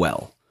working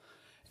well.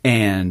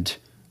 And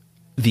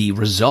the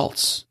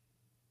results,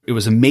 it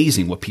was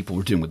amazing what people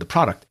were doing with the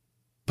product,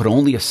 but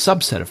only a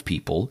subset of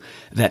people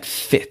that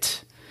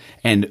fit.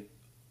 And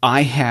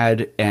I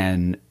had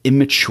an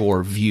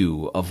immature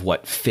view of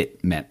what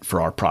fit meant for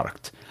our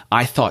product.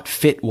 I thought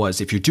fit was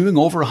if you're doing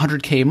over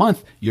 100K a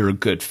month, you're a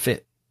good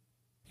fit.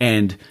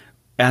 And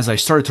as I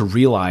started to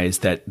realize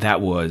that that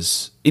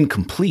was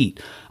incomplete,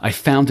 I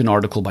found an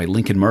article by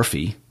Lincoln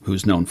Murphy,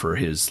 who's known for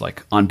his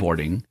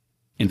onboarding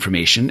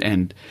information.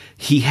 And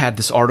he had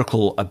this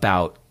article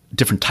about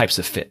different types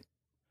of fit: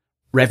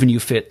 revenue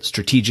fit,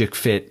 strategic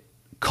fit,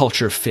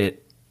 culture fit,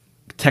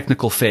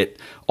 technical fit,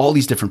 all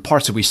these different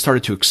parts. So we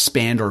started to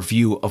expand our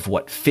view of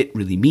what fit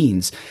really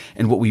means.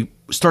 And what we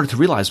started to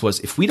realize was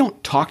if we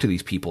don't talk to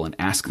these people and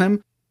ask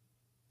them,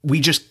 we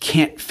just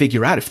can't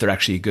figure out if they're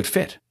actually a good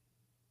fit.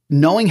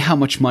 Knowing how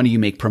much money you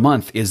make per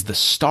month is the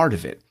start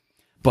of it.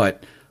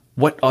 But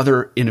what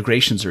other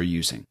integrations are you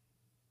using?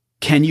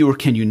 Can you or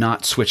can you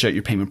not switch out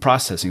your payment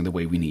processing the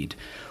way we need?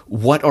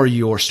 What are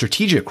your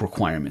strategic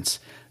requirements?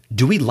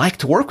 Do we like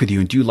to work with you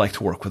and do you like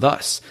to work with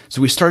us?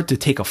 So we started to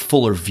take a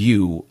fuller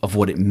view of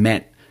what it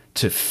meant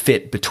to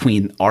fit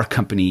between our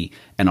company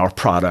and our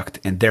product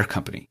and their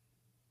company.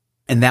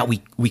 And that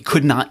we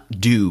could not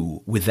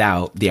do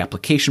without the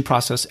application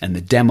process and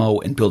the demo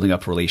and building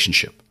up a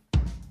relationship.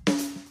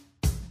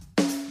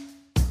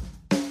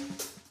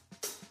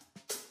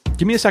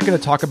 Give me a second to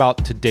talk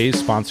about today's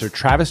sponsor,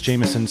 Travis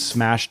Jameson,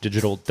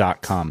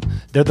 SmashDigital.com.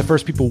 They're the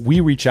first people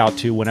we reach out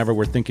to whenever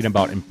we're thinking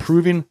about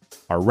improving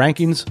our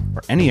rankings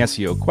or any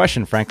SEO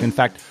question, frankly. In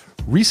fact,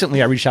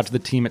 recently I reached out to the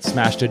team at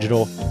Smash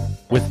Digital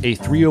with a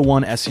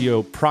 301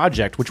 SEO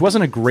project, which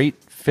wasn't a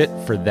great fit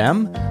for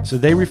them. So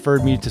they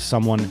referred me to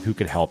someone who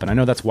could help. And I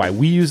know that's why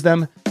we use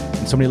them.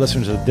 And so many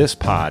listeners of this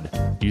pod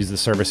use the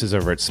services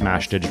over at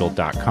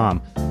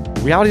SmashDigital.com.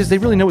 The reality is they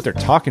really know what they're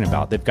talking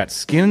about. They've got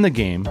skin in the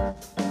game.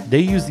 They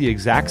use the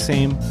exact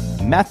same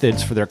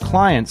methods for their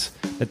clients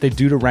that they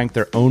do to rank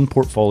their own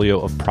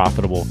portfolio of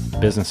profitable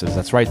businesses.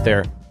 That's right,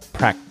 they're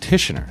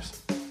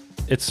practitioners.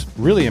 It's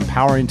really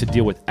empowering to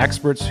deal with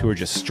experts who are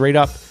just straight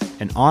up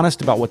and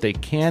honest about what they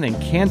can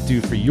and can't do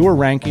for your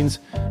rankings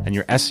and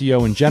your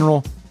SEO in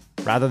general,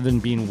 rather than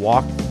being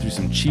walked through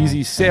some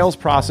cheesy sales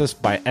process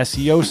by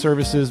SEO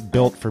services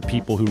built for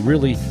people who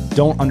really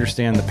don't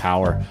understand the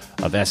power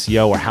of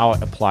SEO or how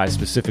it applies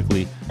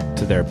specifically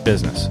to their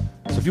business.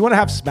 So if you want to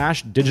have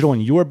Smash Digital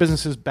in your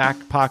business's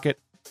back pocket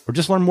or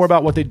just learn more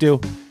about what they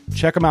do,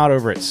 check them out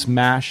over at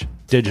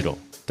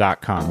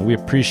smashdigital.com. We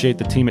appreciate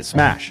the team at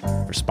Smash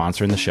for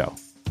sponsoring the show.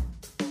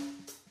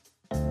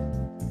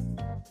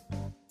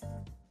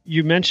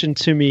 You mentioned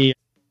to me,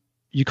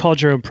 you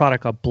called your own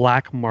product a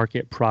black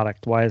market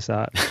product. Why is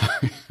that?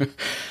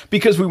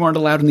 Because we weren't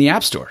allowed in the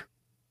App Store.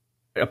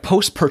 A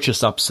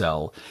post-purchase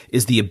upsell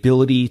is the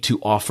ability to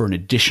offer an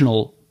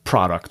additional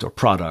product or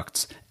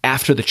products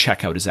after the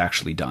checkout is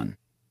actually done.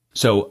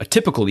 So a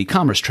typical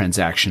e-commerce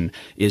transaction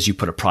is you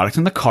put a product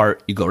in the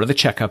cart, you go to the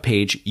checkout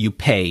page, you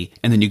pay,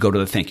 and then you go to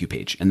the thank you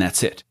page, and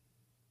that's it.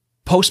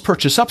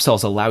 Post-purchase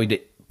upsells allow you to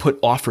put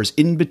offers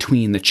in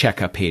between the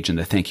checkout page and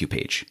the thank you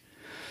page.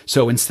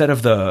 So instead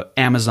of the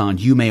Amazon,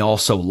 you may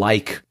also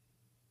like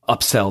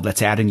upsell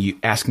that's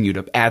asking you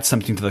to add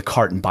something to the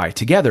cart and buy it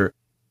together,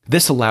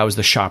 this allows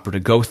the shopper to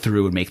go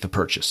through and make the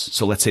purchase.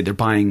 So let's say they're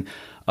buying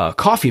a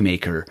coffee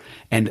maker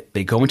and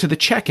they go into the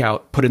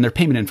checkout, put in their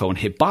payment info and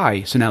hit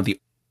buy. So now the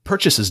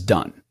purchase is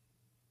done.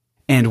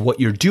 And what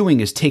you're doing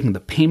is taking the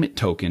payment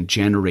token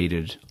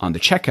generated on the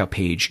checkout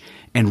page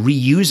and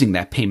reusing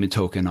that payment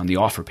token on the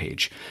offer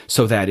page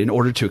so that in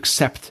order to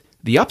accept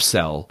the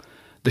upsell,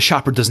 the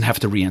shopper doesn't have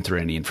to re-enter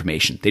any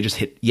information. They just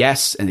hit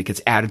yes, and it gets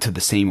added to the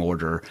same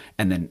order,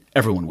 and then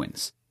everyone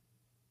wins.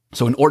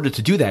 So in order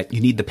to do that,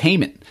 you need the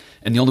payment.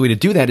 And the only way to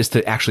do that is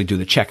to actually do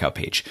the checkout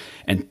page.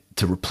 And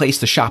to replace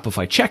the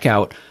Shopify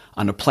checkout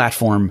on a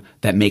platform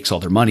that makes all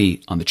their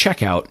money on the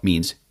checkout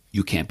means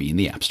you can't be in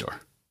the App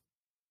Store.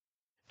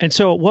 And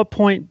so at what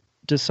point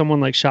does someone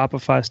like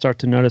Shopify start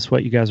to notice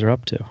what you guys are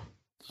up to?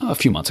 A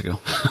few months ago.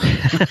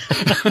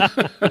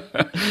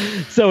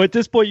 So at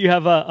this point, you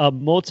have a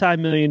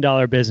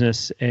multi-million-dollar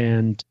business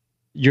and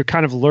you're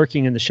kind of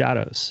lurking in the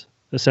shadows,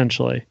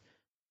 essentially.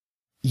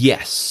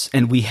 Yes.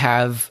 And we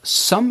have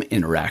some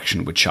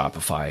interaction with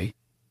Shopify,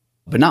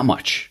 but not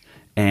much.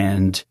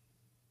 And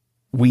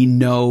we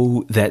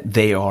know that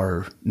they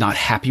are not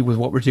happy with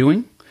what we're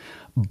doing,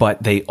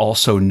 but they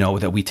also know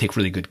that we take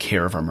really good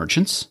care of our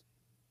merchants.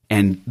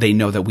 And they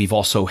know that we've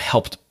also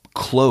helped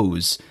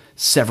close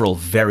several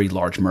very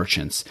large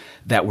merchants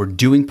that were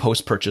doing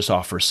post-purchase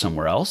offers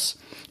somewhere else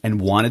and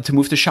wanted to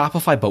move to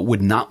Shopify, but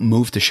would not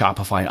move to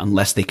Shopify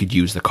unless they could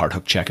use the cart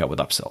hook checkout with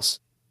upsells.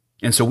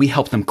 And so we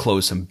helped them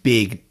close some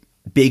big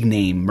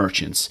name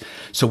merchants.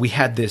 So we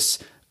had this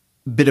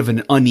bit of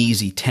an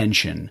uneasy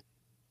tension.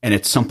 And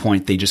at some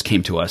point they just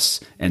came to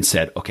us and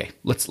said, okay,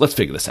 let's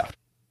figure this out.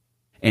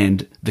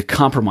 And the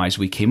compromise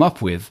we came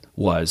up with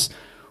was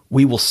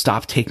we will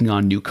stop taking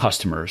on new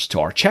customers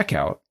to our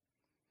checkout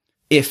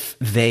if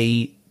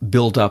they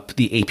build up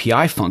the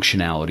API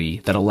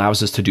functionality that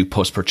allows us to do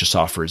post-purchase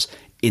offers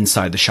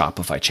inside the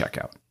Shopify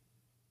checkout.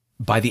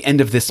 By the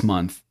end of this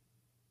month,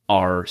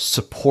 our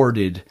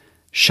supported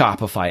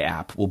Shopify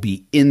app will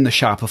be in the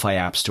Shopify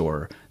App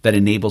Store that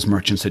enables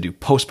merchants to do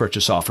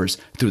post-purchase offers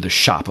through the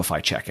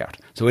Shopify checkout.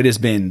 So it has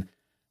been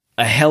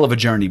a hell of a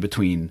journey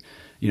between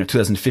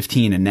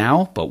 2015 and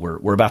now, but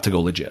we're about to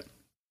go legit.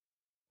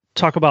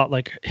 Talk about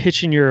like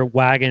hitching your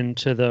wagon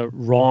to the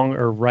wrong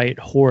or right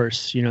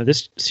horse.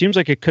 This seems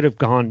like it could have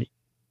gone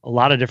a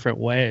lot of different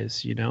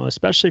ways,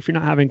 especially if you're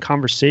not having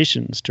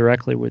conversations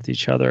directly with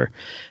each other.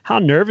 How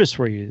nervous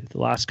were you the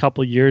last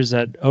couple of years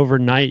that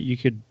overnight you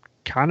could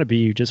kind of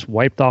be just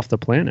wiped off the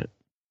planet?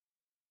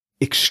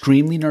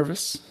 Extremely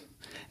nervous,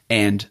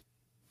 and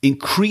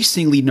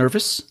increasingly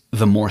nervous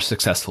the more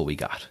successful we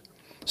got.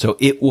 So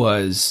it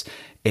was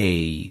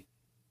a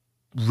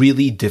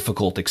really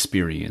difficult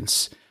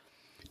experience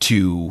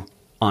to,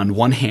 on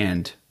one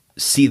hand,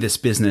 see this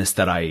business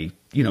that I,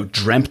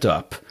 dreamt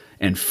up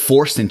and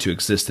forced into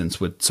existence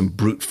with some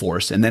brute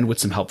force, and then with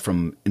some help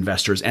from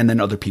investors and then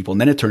other people. And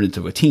then it turned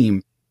into a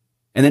team.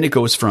 And then it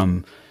goes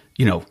from,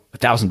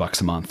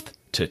 $1,000 a month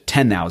to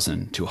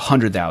 10,000 to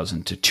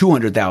 100,000 to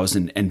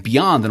 200,000 and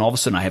beyond. And all of a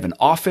sudden I have an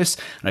office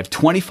and I have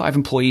 25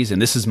 employees.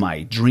 And this is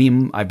my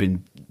dream I've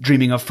been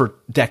dreaming of for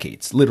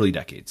decades, literally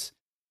decades.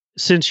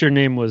 Since your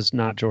name was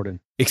not Jordan.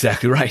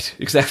 Exactly right.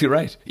 Exactly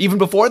right. Even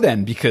before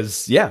then,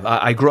 because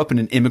I grew up in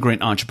an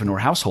immigrant entrepreneur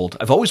household.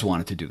 I've always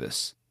wanted to do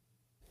this.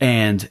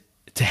 And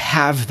to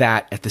have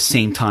that at the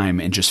same time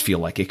and just feel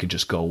like it could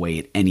just go away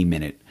at any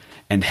minute,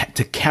 and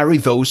to carry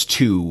those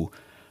two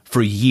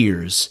for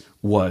years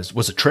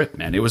was a trip,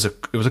 man. It was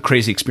a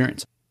crazy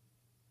experience.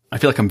 I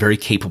feel like I'm very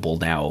capable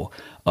now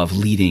of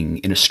leading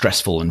in a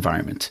stressful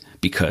environment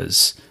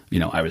because,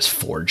 I was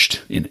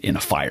forged in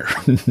a fire.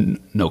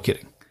 No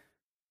kidding.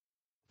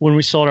 When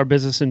we sold our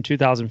business in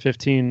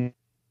 2015,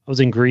 I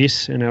was in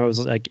Greece and I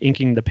was like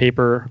inking the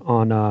paper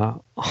on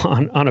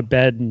a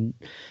bed in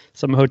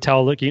some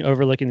hotel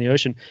overlooking the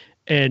ocean.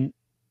 And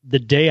the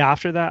day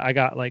after that, I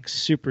got like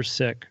super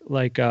sick,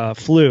 like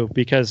flu,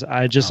 because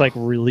I just like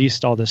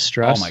released all this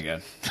stress. Oh my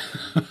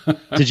God.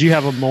 Did you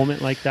have a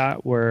moment like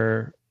that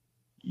where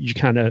you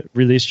kind of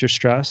released your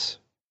stress?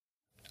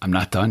 I'm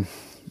not done.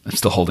 I'm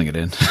still holding it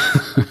in,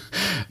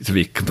 to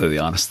be completely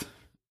honest.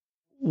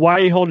 Why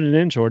are you holding it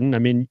in, Jordan? I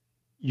mean,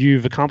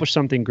 you've accomplished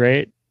something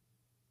great.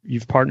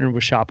 You've partnered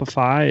with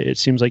Shopify. It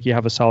seems like you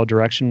have a solid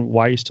direction.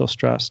 Why are you still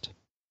stressed?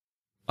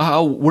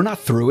 We're not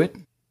through it.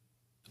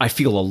 I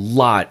feel a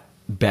lot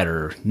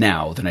better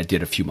now than I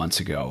did a few months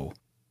ago.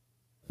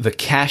 The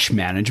cash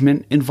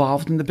management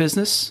involved in the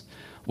business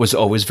was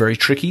always very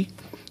tricky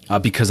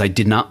because I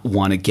did not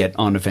want to get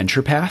on a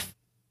venture path.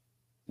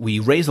 We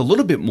raised a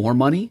little bit more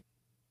money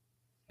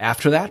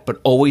after that,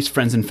 but always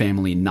friends and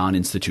family,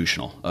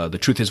 non-institutional. The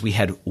truth is we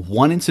had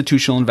one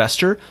institutional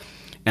investor,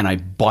 and I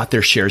bought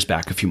their shares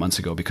back a few months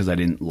ago because I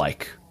didn't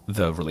like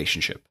the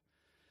relationship.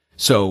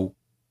 So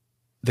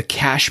the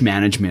cash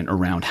management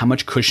around how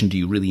much cushion do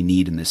you really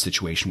need in this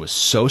situation was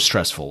so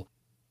stressful.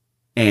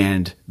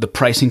 And the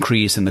price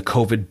increase and the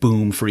COVID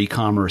boom for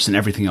e-commerce and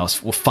everything else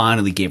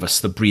finally gave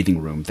us the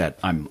breathing room that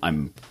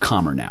I'm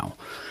calmer now.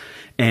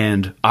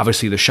 And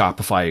obviously the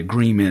Shopify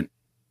agreement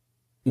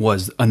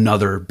was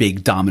another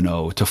big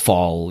domino to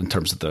fall in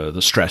terms of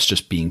the stress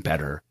just being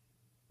better.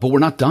 But we're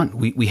not done.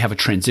 We have a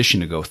transition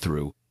to go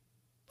through.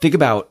 Think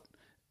about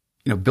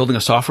building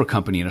a software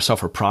company and a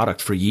software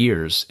product for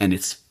years, and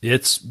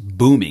it's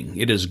booming.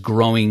 It is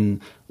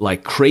growing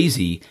like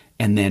crazy.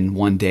 And then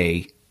one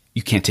day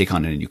you can't take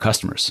on any new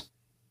customers,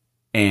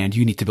 and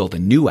you need to build a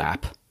new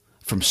app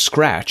from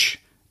scratch,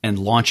 and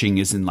launching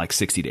is in like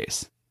 60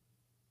 days.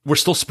 We're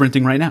still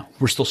sprinting right now.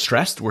 We're still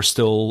stressed. We're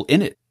still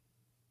in it.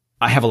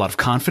 I have a lot of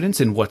confidence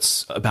in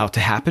what's about to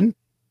happen,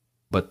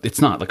 but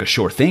it's not like a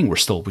sure thing. We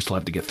still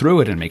have to get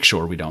through it and make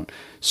sure we don't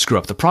screw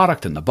up the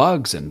product and the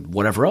bugs and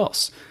whatever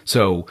else.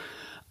 So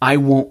I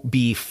won't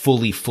be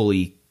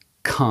fully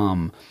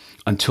calm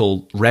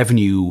until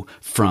revenue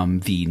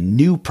from the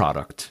new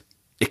product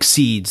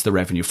exceeds the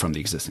revenue from the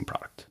existing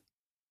product.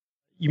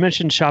 You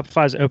mentioned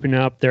Shopify's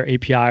opening up their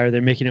API, or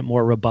they're making it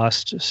more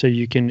robust so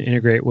you can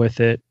integrate with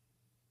it.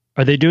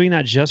 Are they doing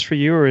that just for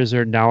you, or is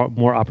there now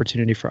more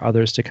opportunity for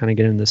others to kind of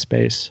get in this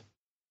space?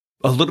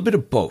 A little bit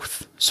of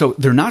both. So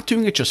they're not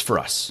doing it just for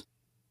us,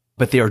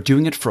 but they are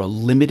doing it for a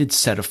limited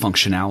set of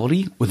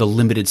functionality with a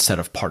limited set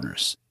of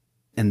partners.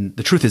 And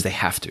the truth is they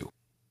have to.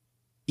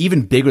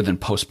 Even bigger than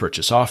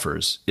post-purchase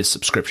offers is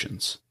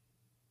subscriptions.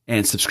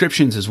 And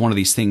subscriptions is one of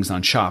these things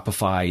on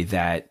Shopify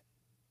that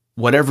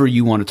whatever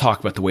you want to talk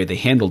about the way they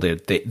handled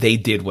it, they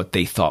did what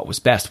they thought was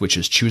best, which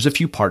is choose a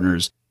few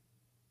partners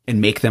and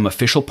make them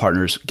official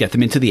partners, get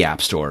them into the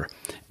App Store,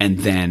 and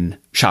then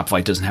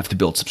Shopify doesn't have to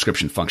build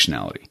subscription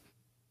functionality.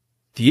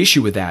 The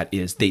issue with that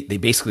is they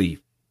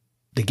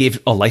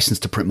gave a license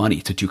to print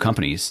money to two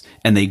companies,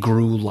 and they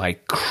grew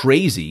like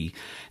crazy,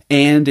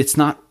 and it's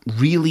not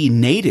really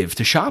native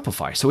to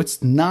Shopify, so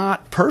it's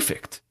not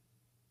perfect.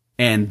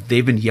 And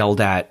they've been yelled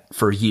at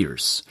for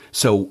years.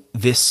 So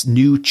this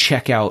new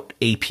checkout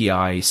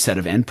API set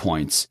of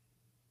endpoints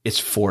is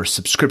for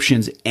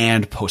subscriptions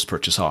and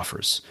post-purchase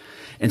offers.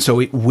 And so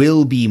it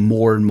will be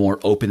more and more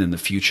open in the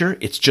future.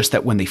 It's just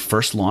that when they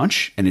first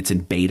launch and it's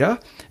in beta,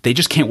 they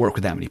just can't work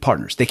with that many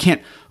partners. They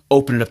can't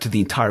open it up to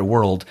the entire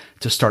world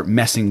to start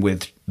messing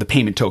with the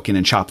payment token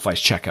and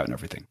Shopify's checkout and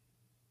everything.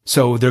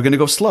 So they're going to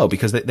go slow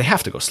because they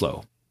have to go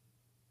slow.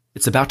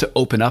 It's about to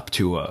open up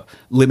to a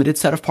limited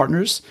set of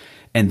partners.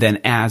 And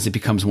then as it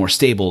becomes more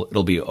stable,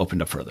 it'll be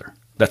opened up further.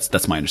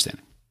 That's my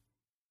understanding.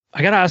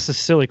 I got to ask this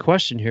silly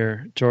question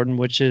here, Jordan,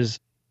 which is,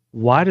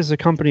 why does a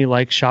company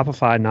like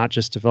Shopify not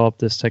just develop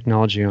this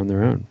technology on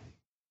their own?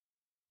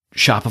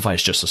 Shopify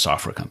is just a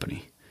software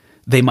company.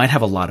 They might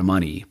have a lot of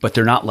money, but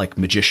they're not like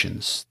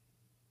magicians.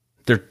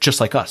 They're just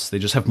like us. They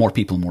just have more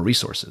people and more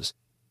resources.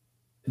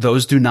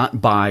 Those do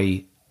not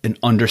buy an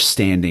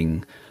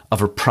understanding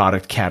of a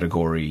product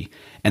category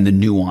and the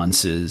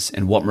nuances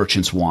and what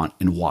merchants want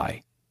and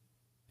why.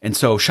 And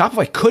so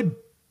Shopify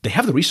they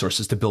have the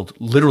resources to build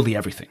literally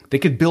everything. They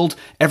could build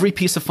every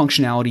piece of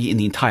functionality in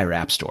the entire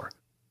app store,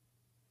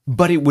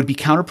 but it would be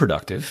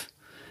counterproductive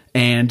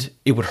and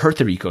it would hurt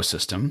their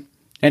ecosystem.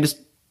 And it's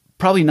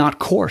probably not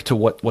core to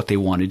what they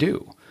want to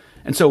do.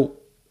 And so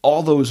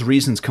all those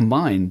reasons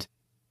combined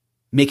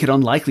make it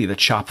unlikely that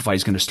Shopify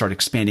is going to start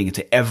expanding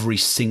into every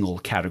single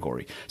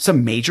category.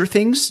 Some major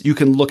things you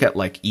can look at,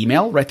 like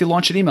email, right? They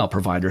launched an email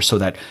provider so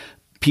that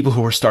people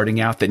who are starting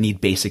out that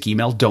need basic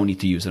email don't need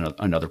to use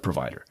another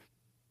provider.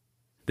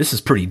 This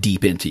is pretty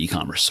deep into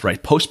e-commerce,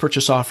 right?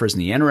 Post-purchase offers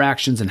and the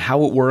interactions and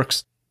how it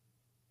works.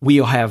 We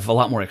have a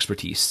lot more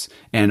expertise,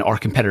 and our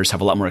competitors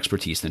have a lot more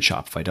expertise than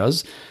Shopify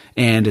does.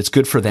 And it's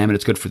good for them, and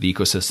it's good for the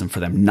ecosystem for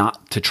them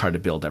not to try to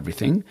build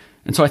everything.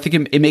 And so I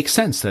think it makes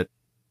sense that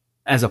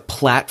as a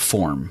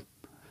platform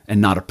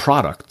and not a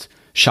product,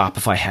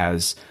 Shopify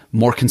has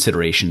more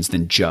considerations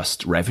than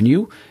just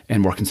revenue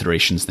and more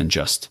considerations than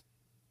just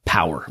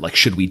power. Like,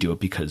 should we do it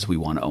because we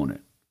want to own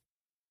it?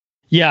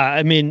 Yeah,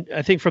 I mean,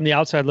 I think from the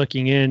outside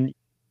looking in,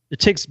 it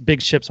takes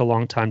big ships a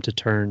long time to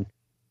turn.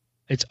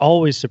 It's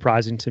always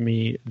surprising to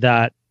me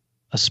that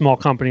a small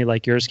company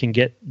like yours can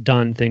get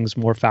done things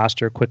more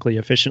faster, quickly,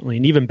 efficiently,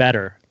 and even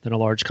better than a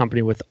large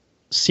company with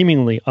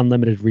seemingly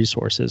unlimited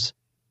resources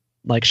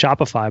like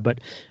Shopify. But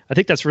I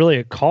think that's really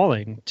a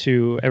calling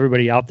to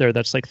everybody out there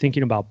that's like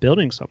thinking about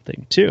building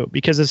something too,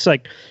 because it's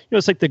like,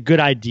 it's like the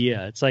good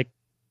idea. It's like,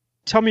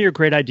 tell me your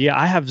great idea.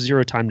 I have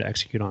zero time to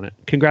execute on it.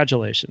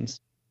 Congratulations.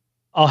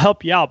 I'll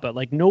help you out, but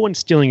like no one's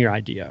stealing your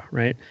idea,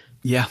 right?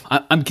 Yeah,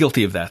 I'm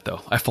guilty of that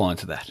though. I fall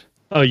into that.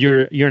 Oh,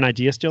 you're an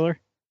idea stealer?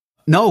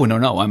 No.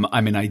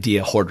 I'm an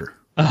idea hoarder.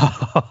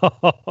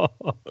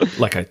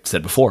 Like I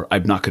said before,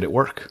 I'm not good at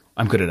work.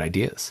 I'm good at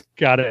ideas.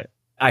 Got it.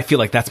 I feel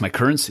like that's my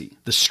currency.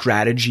 The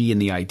strategy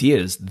and the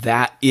ideas,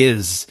 that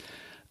is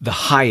the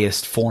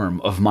highest form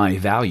of my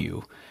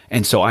value.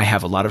 And so I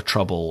have a lot of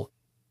trouble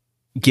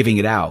giving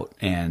it out.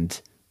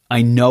 And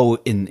I know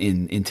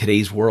in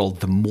today's world,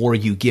 the more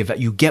you give,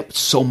 you get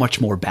so much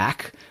more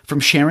back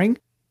from sharing.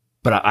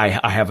 But I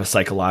have a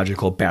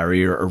psychological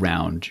barrier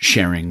around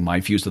sharing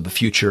my views of the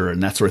future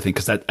and that sort of thing,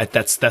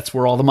 because that's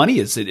where all the money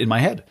is in my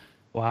head.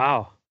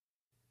 Wow.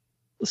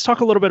 Let's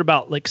talk a little bit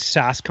about like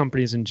SaaS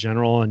companies in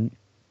general and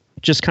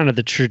just kind of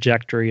the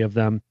trajectory of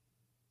them.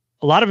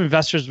 A lot of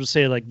investors would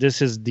say like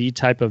this is the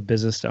type of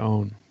business to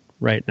own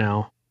right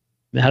now.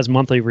 It has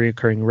monthly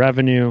recurring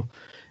revenue.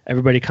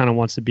 Everybody kind of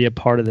wants to be a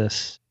part of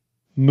this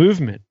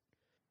movement.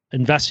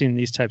 Investing in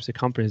these types of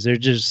companies, they're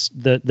just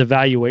the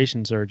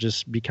valuations are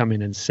just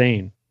becoming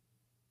insane.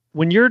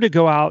 When you're to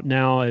go out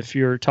now, if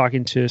you're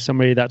talking to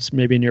somebody that's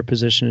maybe in your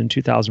position in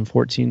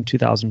 2014,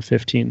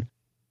 2015,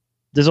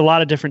 there's a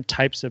lot of different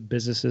types of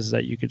businesses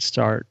that you could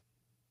start.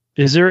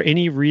 Is there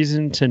any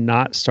reason to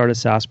not start a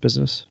SaaS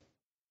business?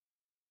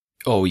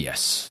 Oh,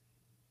 yes.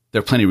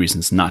 There are plenty of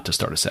reasons not to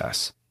start a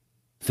SaaS.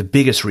 The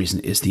biggest reason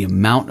is the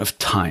amount of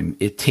time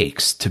it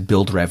takes to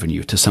build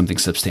revenue to something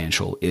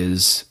substantial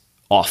is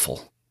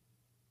awful.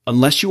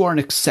 Unless you are an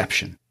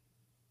exception,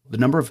 the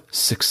number of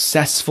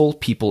successful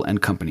people and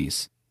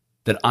companies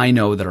that I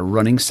know that are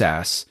running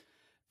SaaS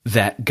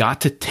that got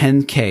to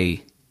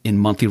 10K in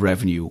monthly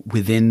revenue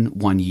within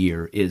 1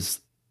 year is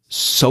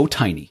so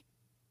tiny,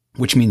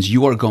 which means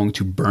you are going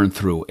to burn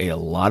through a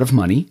lot of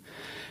money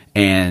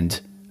and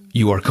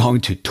you are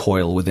going to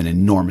toil with an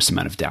enormous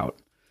amount of doubt.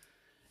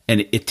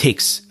 And it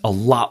takes a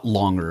lot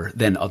longer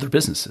than other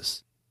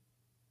businesses.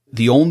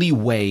 The only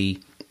way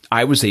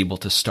I was able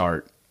to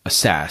start a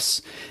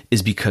SaaS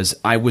is because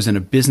I was in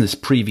a business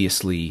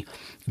previously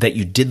that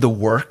you did the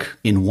work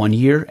in 1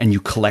 year and you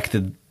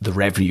collected the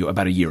revenue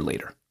about a year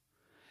later.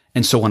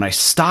 And so when I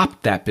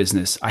stopped that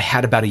business, I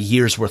had about a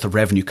year's worth of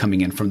revenue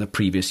coming in from the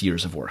previous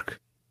years of work.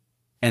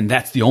 And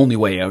that's the only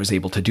way I was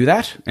able to do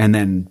that. And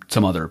then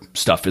some other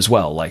stuff as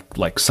well,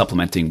 like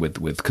supplementing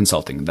with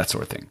consulting and that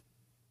sort of thing.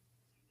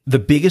 The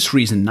biggest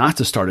reason not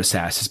to start a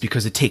SaaS is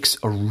because it takes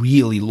a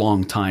really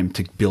long time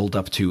to build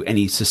up to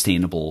any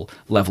sustainable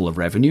level of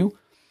revenue.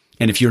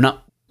 And if you're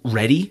not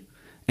ready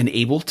and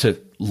able to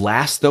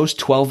last those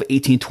 12,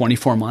 18,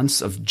 24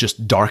 months of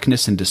just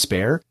darkness and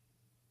despair,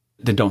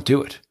 then don't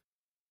do it.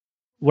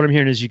 What I'm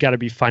hearing is you got to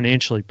be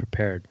financially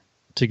prepared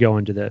to go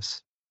into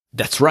this.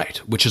 That's right,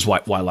 which is why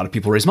a lot of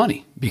people raise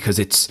money,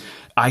 because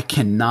I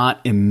cannot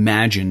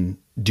imagine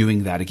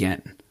doing that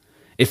again.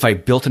 If I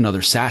built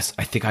another SaaS,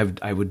 I think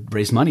I would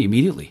raise money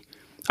immediately.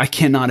 I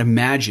cannot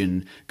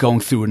imagine going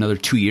through another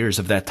 2 years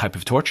of that type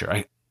of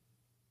torture.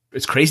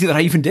 It's crazy that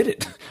I even did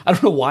it. I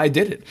don't know why I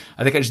did it.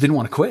 I think I just didn't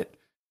want to quit.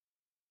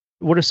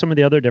 What are some of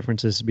the other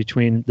differences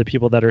between the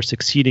people that are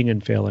succeeding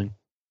and failing?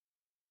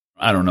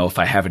 I don't know if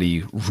I have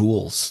any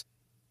rules.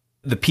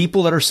 The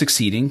people that are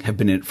succeeding have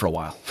been in it for a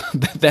while.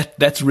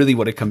 That's really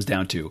what it comes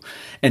down to.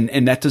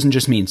 And that doesn't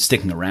just mean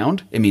sticking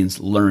around. It means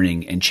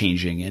learning and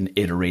changing and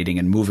iterating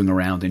and moving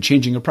around and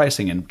changing your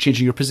pricing and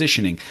changing your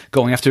positioning,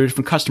 going after a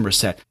different customer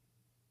set.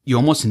 You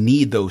almost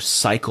need those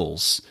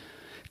cycles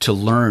to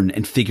learn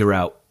and figure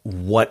out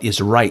what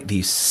is right,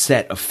 these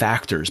set of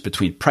factors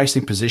between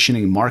pricing,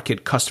 positioning,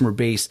 market, customer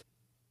base,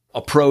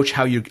 approach,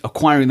 how you're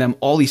acquiring them,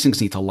 all these things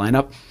need to line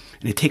up.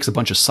 And it takes a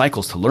bunch of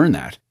cycles to learn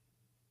that.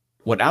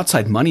 What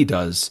outside money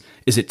does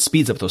is it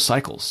speeds up those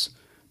cycles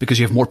because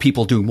you have more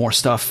people doing more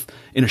stuff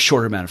in a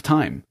shorter amount of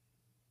time.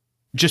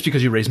 Just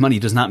because you raise money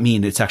does not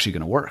mean it's actually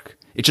going to work.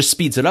 It just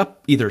speeds it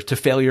up either to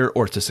failure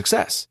or to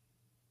success.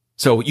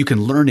 So you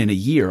can learn in a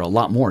year a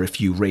lot more if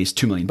you raise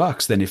 $2 million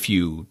than if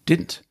you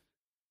didn't.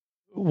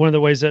 One of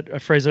the ways that I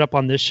phrase it up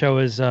on this show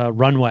is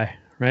runway,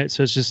 right?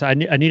 So it's just I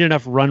need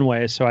enough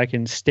runway so I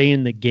can stay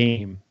in the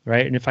game,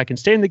 right? And if I can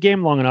stay in the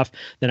game long enough,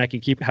 then I can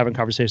keep having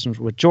conversations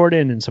with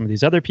Jordan and some of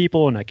these other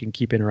people, and I can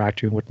keep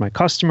interacting with my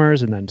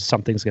customers, and then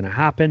something's going to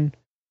happen.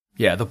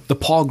 Yeah, the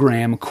Paul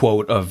Graham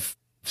quote of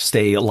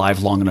stay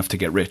alive long enough to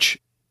get rich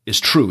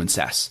is true in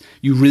SaaS.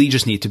 You really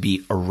just need to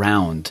be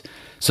around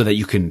so that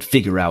you can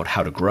figure out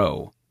how to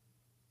grow.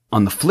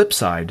 On the flip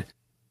side,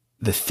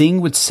 the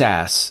thing with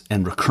SaaS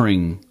and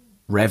recurring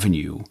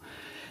revenue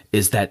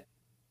is that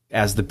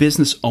as the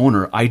business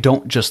owner, I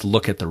don't just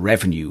look at the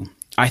revenue.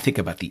 I think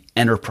about the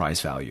enterprise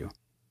value.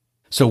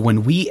 So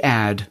when we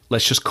add,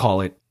 let's just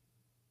call it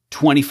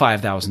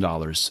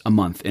 $25,000 a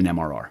month in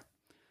MRR.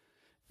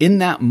 In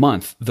that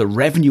month, the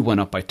revenue went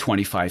up by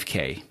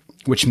 $25K,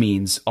 which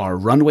means our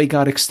runway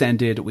got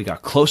extended. We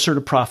got closer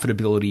to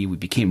profitability. We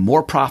became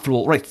more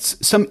profitable, right?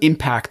 Some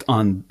impact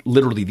on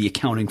literally the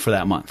accounting for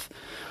that month.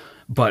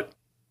 But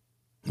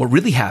what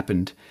really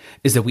happened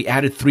is that we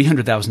added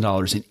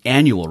 $300,000 in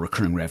annual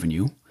recurring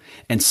revenue,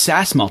 and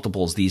SaaS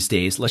multiples these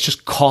days, let's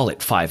just call it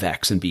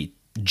 5x and be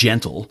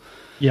gentle.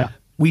 Yeah.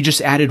 We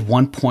just added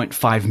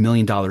 $1.5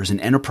 million in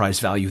enterprise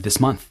value this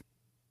month.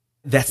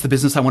 That's the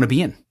business I want to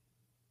be in.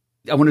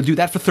 I want to do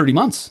that for 30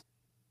 months.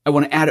 I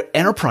want to add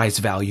enterprise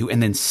value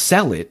and then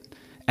sell it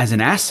as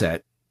an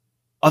asset.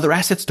 Other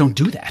assets don't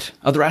do that.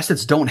 Other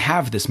assets don't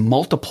have this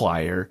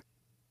multiplier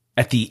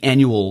at the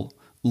annual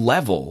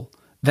level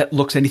that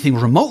looks anything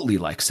remotely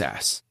like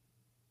SaaS.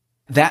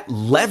 That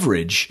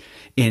leverage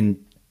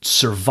in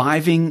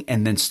surviving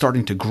and then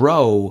starting to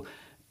grow,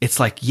 it's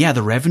like, yeah,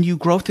 the revenue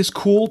growth is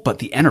cool, but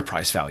the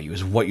enterprise value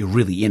is what you're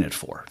really in it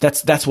for.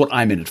 That's what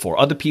I'm in it for.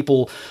 Other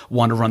people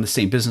want to run the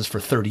same business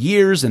for 30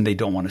 years and they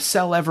don't want to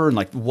sell ever. And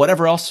like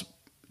whatever else,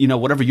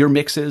 whatever your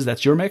mix is,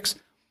 that's your mix.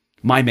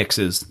 My mix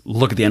is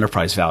look at the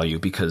enterprise value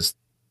because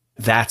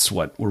that's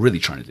what we're really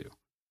trying to do.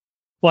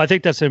 Well, I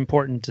think that's an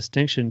important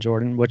distinction,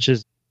 Jordan, which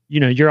is,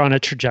 you're on a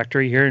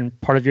trajectory here,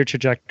 and part of your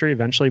trajectory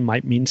eventually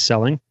might mean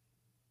selling.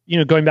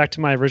 Going back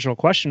to my original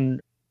question,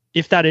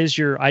 if that is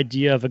your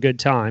idea of a good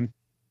time,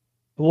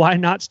 why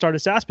not start a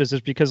SaaS business?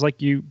 Because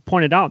like you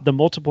pointed out, the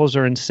multiples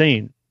are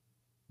insane.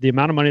 The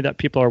amount of money that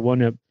people are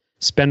willing to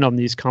spend on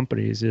these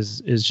companies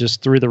is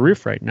just through the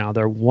roof right now.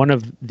 They're one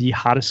of the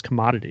hottest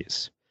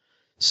commodities.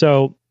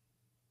 So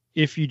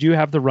if you do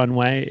have the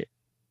runway,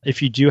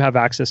 if you do have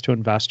access to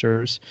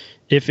investors,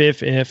 if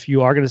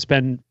you are going to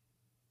spend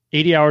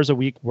 80 hours a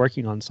week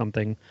working on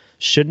something,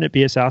 shouldn't it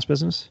be a SaaS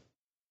business?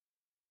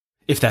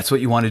 If that's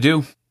what you want to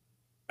do,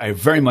 I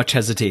very much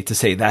hesitate to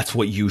say that's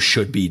what you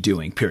should be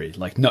doing, period.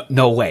 Like,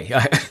 no way.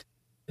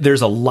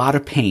 There's a lot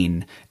of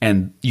pain,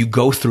 and you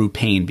go through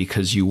pain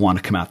because you want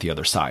to come out the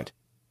other side.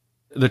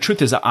 The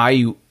truth is,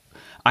 I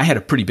had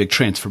a pretty big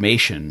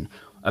transformation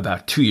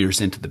about 2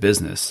 years into the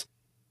business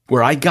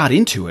where I got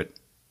into it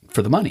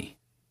for the money.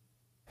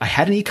 I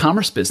had an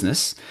e-commerce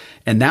business,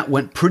 and that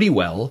went pretty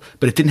well,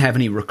 but it didn't have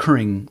any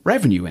recurring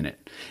revenue in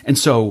it. And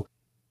so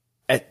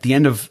at the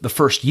end of the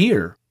first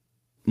year,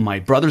 my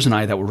brothers and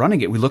I that were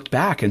running it, we looked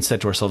back and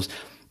said to ourselves,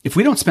 if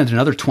we don't spend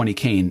another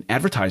 $20K in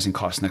advertising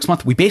costs next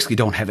month, we basically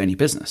don't have any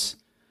business,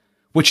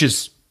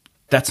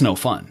 that's no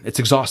fun. It's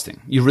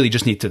exhausting. You really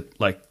just need to,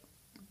 like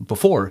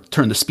before,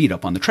 turn the speed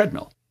up on the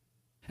treadmill.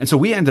 And so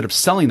we ended up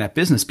selling that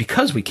business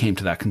because we came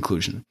to that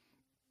conclusion.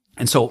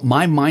 And so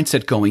my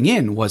mindset going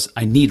in was,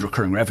 I need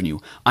recurring revenue.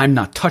 I'm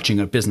not touching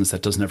a business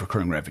that doesn't have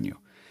recurring revenue.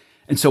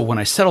 And so when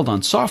I settled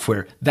on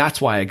software,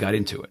 that's why I got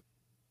into it.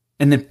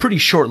 And then pretty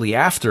shortly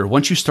after,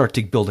 once you start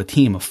to build a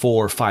team of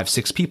 4, 5,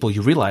 6 people,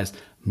 you realize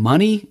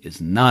money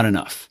is not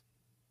enough.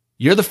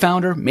 You're the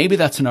founder. Maybe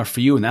that's enough for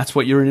you and that's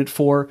what you're in it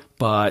for,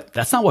 but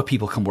that's not what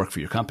people come work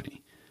for your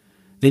company.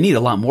 They need a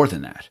lot more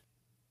than that.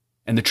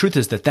 And the truth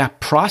is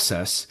that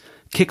process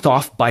kicked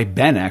off by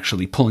Ben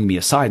actually pulling me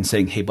aside and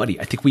saying, hey, buddy,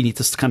 I think we need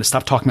to kind of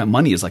stop talking about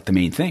money as like the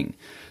main thing.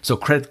 So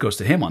credit goes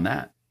to him on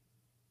that.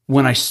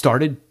 When I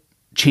started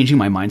changing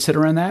my mindset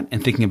around that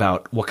and thinking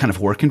about what kind of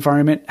work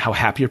environment, how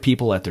happy are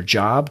people at their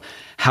job,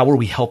 how are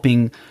we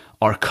helping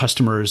our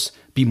customers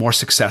be more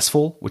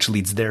successful, which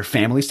leads their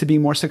families to be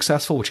more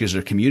successful, which gives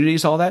their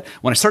communities all that.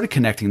 When I started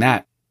connecting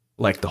that,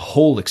 like the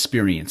whole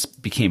experience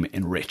became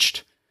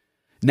enriched.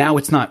 Now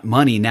it's not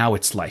money. Now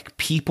it's like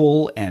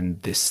people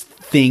and this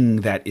thing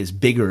that is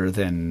bigger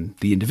than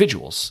the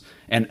individuals.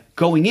 And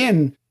going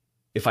in,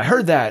 if I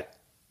heard that,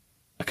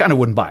 I kind of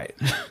wouldn't buy it.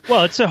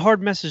 Well, it's a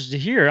hard message to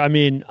hear. I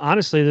mean,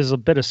 honestly, there's a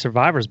bit of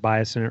survivor's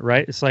bias in it,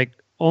 right? It's like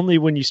only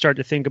when you start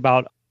to think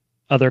about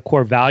other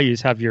core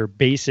values have your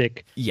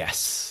basic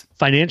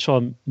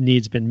financial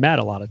needs been met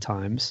a lot of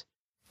times.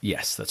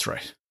 Yes, that's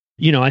right.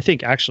 I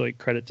think actually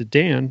credit to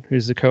Dan,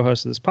 who's the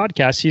co-host of this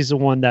podcast. He's the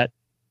one that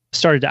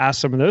started to ask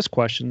some of those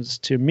questions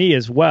to me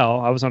as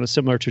well. I was on a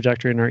similar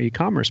trajectory in our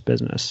e-commerce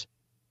business.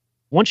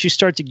 Once you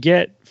start to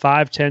get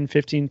 5, 10,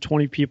 15,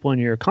 20 people in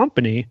your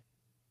company,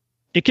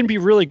 it can be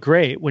really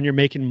great when you're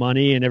making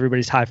money and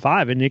everybody's high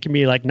five. And it can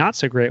be like not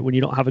so great when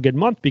you don't have a good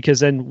month, because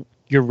then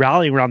you're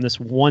rallying around this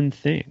one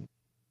thing.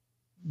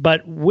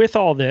 But with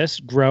all this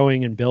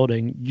growing and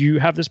building, you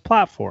have this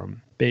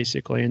platform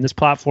basically. And this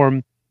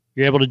platform,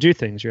 you're able to do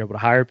things. You're able to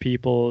hire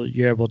people.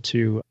 You're able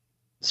to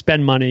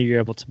spend money. You're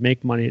able to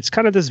make money. It's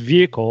kind of this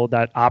vehicle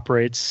that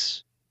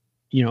operates,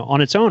 on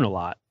its own a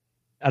lot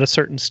at a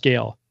certain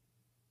scale.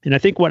 And I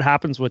think what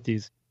happens with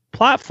these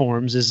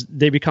platforms is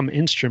they become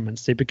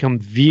instruments. They become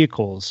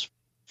vehicles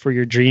for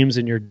your dreams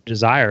and your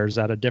desires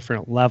at a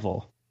different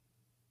level.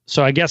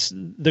 So I guess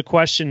the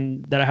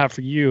question that I have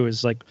for you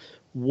is like,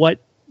 what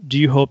do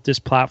you hope this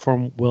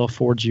platform will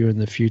afford you in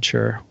the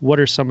future? What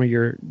are some of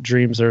your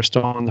dreams that are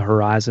still on the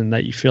horizon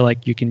that you feel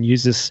like you can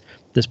use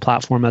this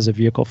platform as a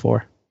vehicle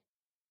for?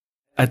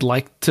 I'd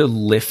like to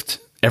lift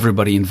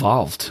everybody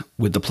involved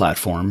with the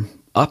platform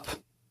up,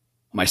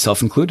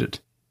 myself included.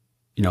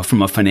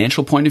 From a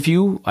financial point of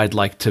view, I'd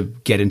like to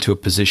get into a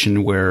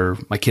position where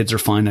my kids are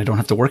fine. I don't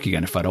have to work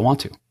again if I don't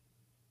want to.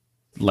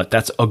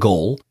 That's a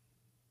goal.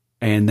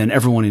 And then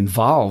everyone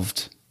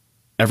involved,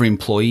 every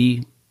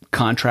employee,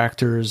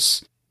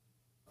 contractors,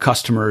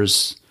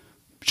 customers,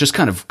 just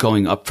kind of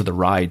going up for the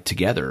ride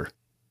together.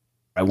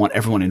 I want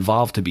everyone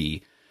involved to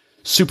be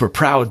super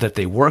proud that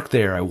they work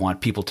there. I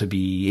want people to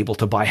be able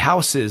to buy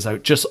houses,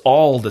 just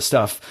all the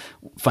stuff,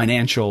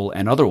 financial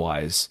and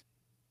otherwise.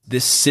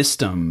 This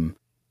system,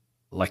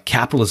 like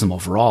capitalism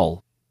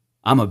overall,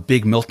 I'm a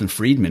big Milton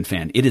Friedman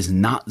fan. It is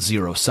not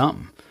zero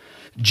sum.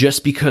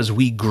 Just because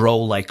we grow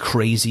like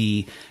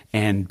crazy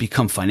and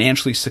become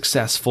financially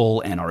successful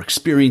and our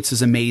experience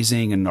is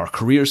amazing and our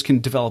careers can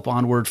develop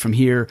onward from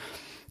here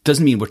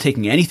doesn't mean we're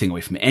taking anything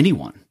away from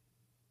anyone.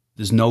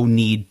 There's no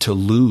need to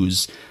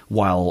lose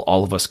while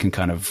all of us can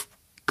kind of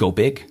go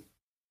big.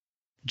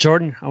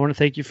 Jordan, I want to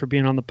thank you for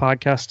being on the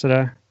podcast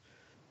today,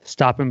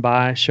 stopping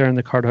by, sharing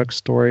the CartHook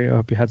story. I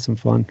hope you had some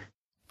fun.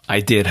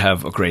 I did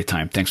have a great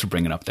time. Thanks for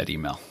bringing up that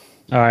email.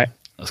 All right.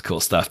 That was cool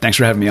stuff. Thanks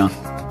for having me on.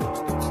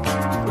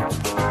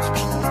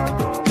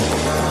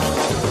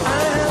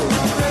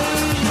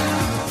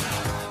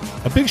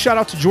 A big shout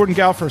out to Jordan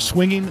Gow for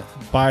swinging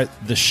by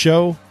the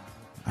show.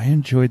 I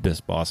enjoyed this,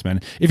 boss man.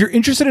 If you're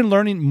interested in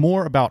learning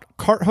more about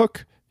CartHook,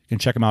 you can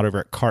check him out over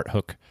at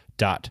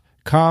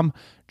carthook.com.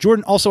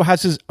 Jordan also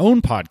has his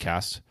own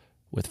podcast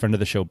with friend of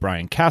the show,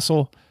 Brian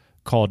Castle,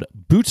 called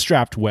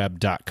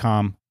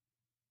bootstrappedweb.com.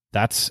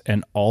 That's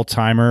an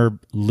all-timer,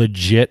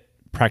 legit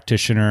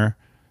practitioner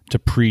to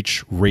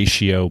preach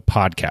ratio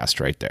podcast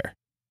right there.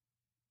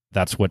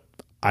 That's what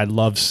I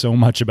love so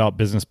much about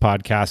business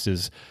podcasts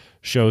is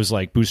shows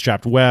like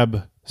Bootstrapped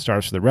Web,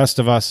 Startups for the Rest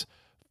of Us,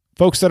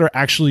 folks that are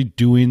actually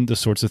doing the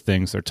sorts of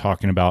things they're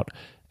talking about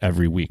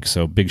every week.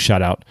 So big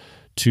shout out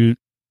to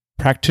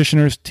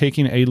practitioners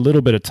taking a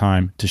little bit of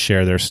time to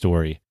share their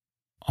story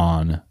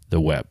on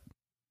the web.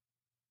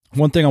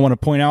 One thing I want to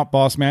point out,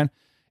 boss man,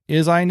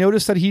 is I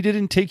noticed that he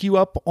didn't take you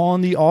up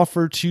on the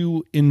offer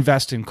to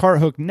invest in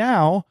CartHook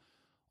now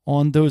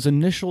on those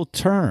initial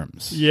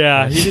terms.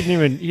 Yeah, he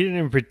didn't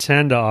even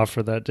pretend to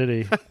offer that, did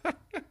he?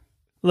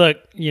 Look,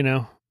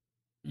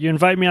 you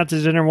invite me out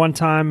to dinner one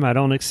time, I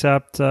don't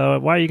accept. Why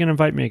are you going to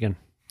invite me again?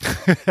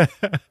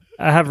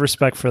 I have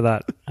respect for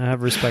that.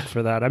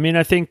 I mean,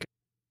 I think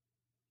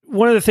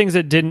one of the things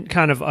that didn't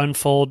kind of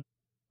unfold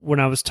when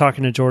I was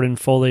talking to Jordan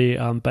fully,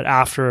 but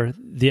after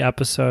the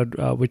episode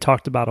we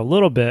talked about a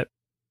little bit,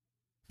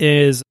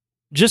 is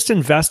just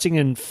investing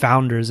in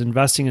founders,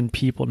 investing in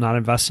people, not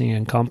investing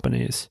in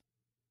companies.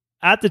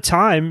 At the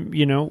time,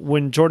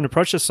 when Jordan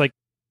approached us,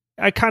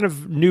 I kind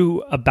of knew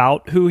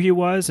about who he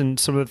was and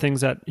some of the things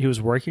that he was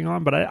working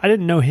on, but I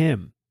didn't know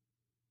him.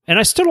 And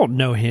I still don't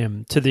know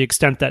him to the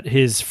extent that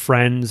his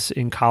friends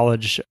in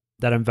college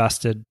that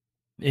invested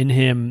in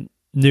him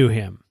knew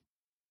him.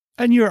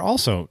 And you're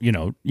also,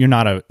 you're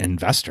not an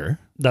investor.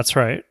 That's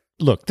right.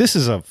 Look, this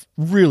is a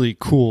really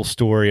cool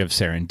story of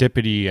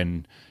serendipity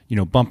and,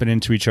 bumping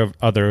into each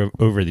other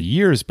over the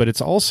years, but it's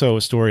also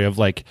a story of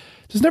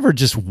there's never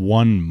just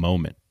one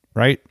moment,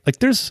 right?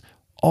 There's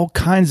all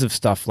kinds of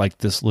stuff like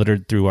this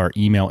littered through our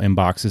email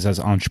inboxes as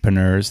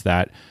entrepreneurs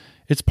that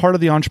it's part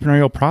of the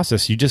entrepreneurial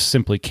process. You just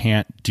simply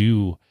can't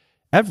do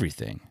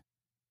everything.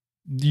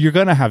 You're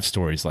going to have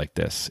stories like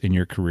this in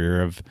your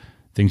career of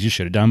things you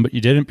should have done, but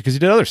you didn't because you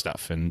did other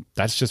stuff. And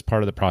that's just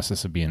part of the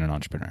process of being an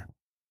entrepreneur.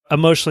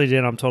 Emotionally,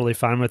 Dan, I'm totally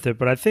fine with it,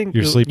 but I think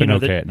you're sleeping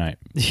okay at night.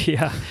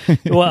 Yeah.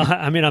 Well,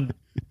 I mean,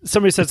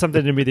 somebody said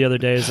something to me the other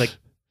day is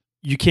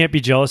you can't be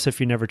jealous if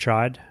you never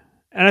tried.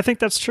 And I think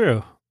that's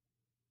true.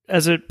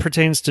 As it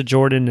pertains to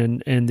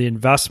Jordan and the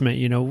investment,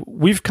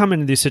 we've come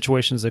into these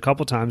situations a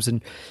couple times,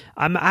 and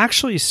I'm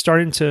actually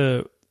starting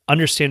to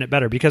understand it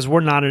better because we're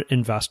not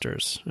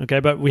investors, okay?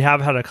 But we have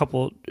had a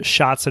couple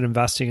shots at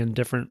investing in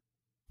different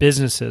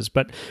businesses.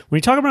 But when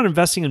you talk about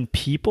investing in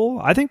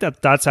people, I think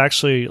that that's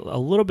actually a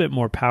little bit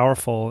more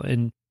powerful.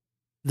 And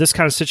this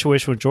kind of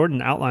situation with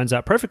Jordan outlines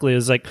that perfectly.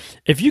 Is like,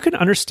 if you can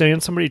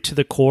understand somebody to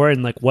the core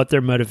and like what their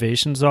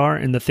motivations are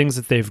and the things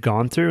that they've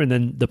gone through and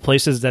then the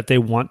places that they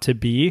want to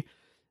be.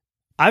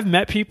 I've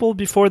met people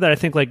before that I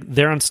think like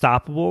they're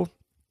unstoppable.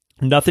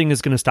 Nothing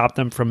is going to stop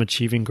them from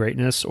achieving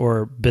greatness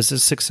or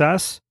business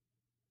success.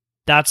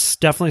 That's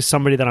definitely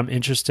somebody that I'm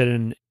interested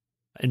in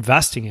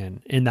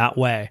investing in that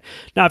way.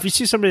 Now, if you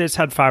see somebody that's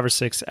had 5 or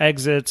 6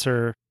 exits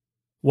or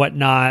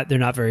whatnot, they're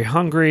not very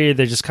hungry.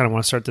 They just kind of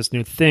want to start this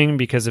new thing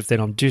because if they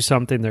don't do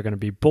something, they're going to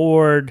be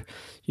bored.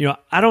 You know,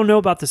 I don't know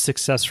about the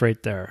success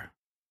rate there.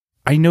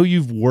 I know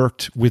you've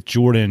worked with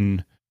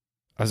Jordan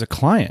as a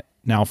client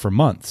now for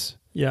months.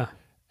 Yeah.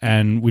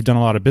 And we've done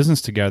a lot of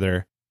business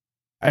together.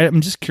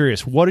 I'm just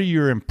curious, what are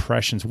your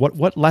impressions?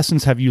 What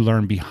lessons have you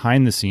learned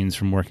behind the scenes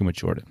from working with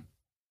Jordan?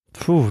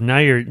 Phew, now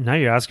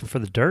you're asking for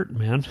the dirt,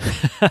 man.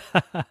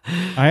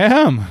 I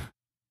am.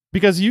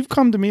 Because you've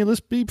come to me, let's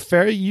be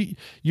fair,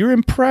 you're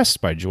impressed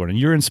by Jordan.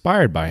 You're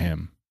inspired by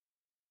him.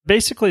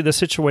 Basically, the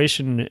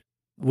situation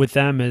with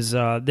them is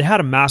they had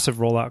a massive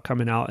rollout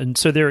coming out, and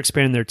so they're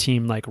expanding their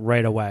team like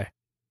right away.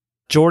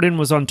 Jordan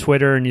was on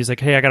Twitter, and he's like,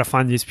 hey, I got to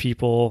find these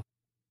people.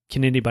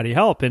 Can anybody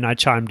help? And I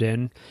chimed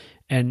in,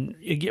 and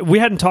we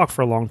hadn't talked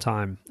for a long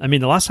time. I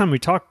mean, the last time we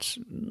talked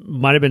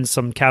might have been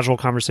some casual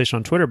conversation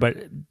on Twitter, but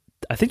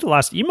I think the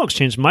last email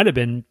exchange might have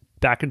been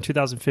back in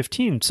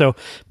 2015. So,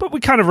 but we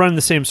kind of run in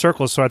the same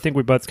circles, so I think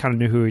we both kind of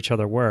knew who each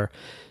other were.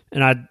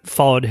 And I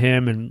followed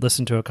him and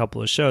listened to a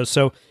couple of shows.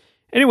 So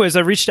anyways,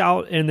 I reached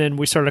out and then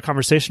we started a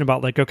conversation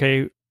about like,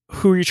 okay,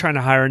 who are you trying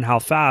to hire and how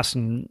fast?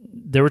 And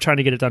they were trying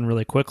to get it done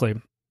really quickly.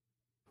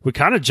 We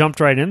kind of jumped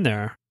right in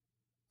there.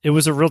 It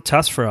was a real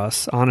test for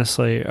us,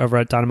 honestly, over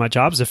at Dynamite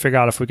Jobs to figure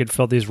out if we could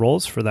fill these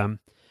roles for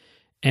them.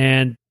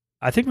 And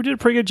I think we did a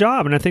pretty good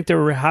job, and I think they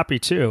were happy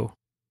too.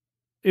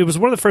 It was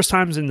one of the first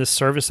times in this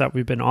service that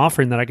we've been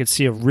offering that I could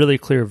see a really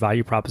clear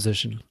value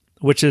proposition,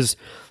 which is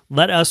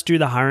let us do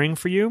the hiring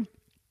for you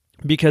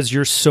because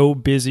you're so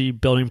busy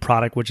building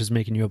product, which is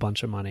making you a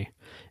bunch of money.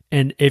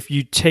 And if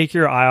you take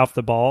your eye off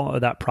the ball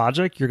of that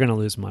project, you're going to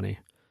lose money.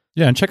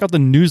 Yeah, and check out the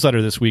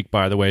newsletter this week,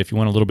 by the way, if you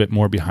want a little bit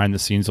more behind the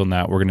scenes on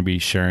that. We're going to be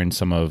sharing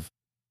some of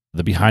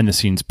the behind the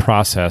scenes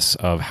process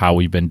of how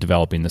we've been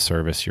developing the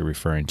service you're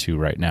referring to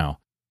right now.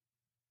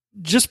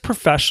 Just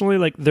professionally,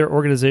 like their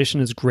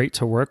organization is great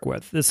to work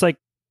with. It's like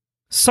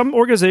some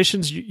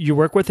organizations you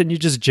work with and you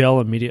just gel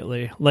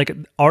immediately. Like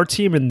our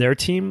team and their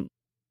team,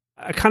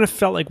 I kind of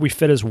felt like we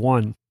fit as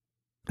one.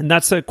 And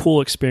that's a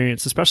cool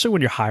experience, especially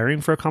when you're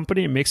hiring for a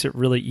company. It makes it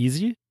really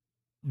easy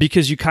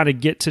because you kind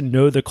of get to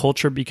know the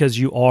culture because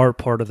you are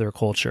part of their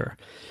culture.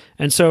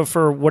 And so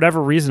for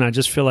whatever reason, I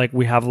just feel like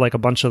we have like a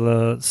bunch of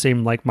the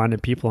same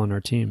like-minded people on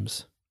our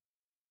teams.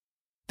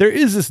 There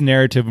is this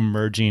narrative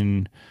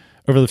emerging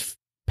over the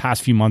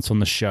past few months on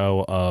the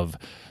show of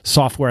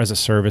software as a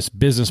service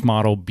business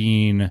model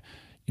being,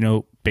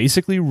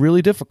 basically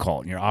really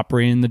difficult. You're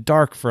operating in the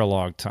dark for a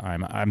long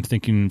time. I'm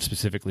thinking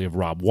specifically of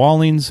Rob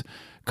Walling's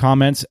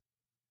comments,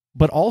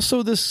 but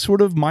also this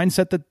sort of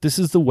mindset that this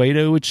is the way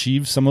to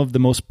achieve some of the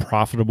most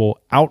profitable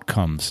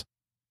outcomes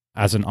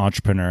as an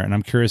entrepreneur. And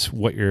I'm curious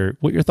what your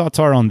thoughts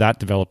are on that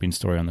developing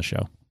story on the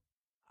show.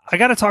 I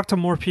got to talk to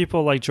more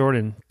people like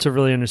Jordan to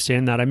really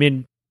understand that. I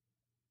mean,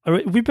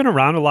 we've been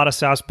around a lot of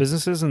SaaS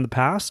businesses in the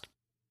past,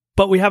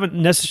 but we haven't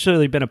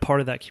necessarily been a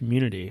part of that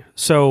community.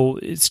 So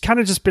it's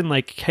kind of just been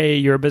like, hey,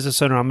 you're a business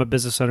owner, I'm a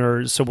business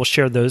owner, so we'll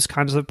share those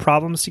kinds of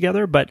problems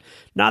together, but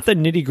not the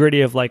nitty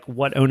gritty of like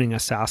what owning a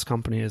SaaS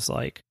company is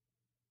like.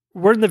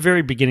 We're in the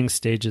very beginning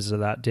stages of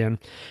that, Dan.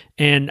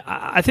 And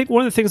I think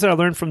one of the things that I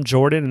learned from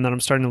Jordan and that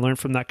I'm starting to learn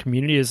from that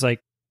community is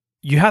like,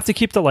 you have to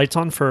keep the lights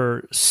on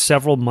for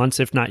several months,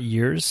 if not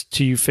years,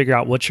 till you figure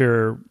out what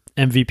your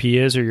MVP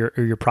is or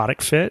your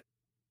product fit.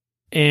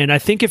 And I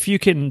think if you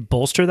can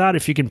bolster that,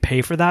 if you can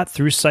pay for that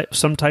through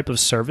some type of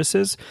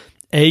services,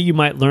 A, you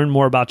might learn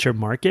more about your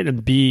market,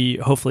 and B,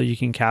 hopefully you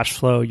can cash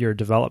flow your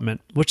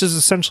development, which is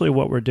essentially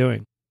what we're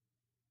doing.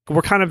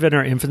 We're kind of in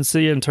our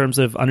infancy in terms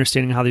of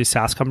understanding how these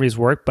SaaS companies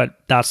work, but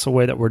that's the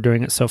way that we're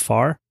doing it so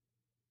far.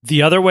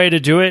 The other way to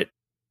do it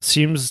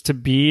seems to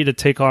be to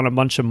take on a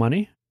bunch of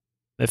money,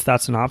 if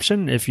that's an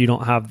option, if you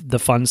don't have the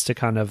funds to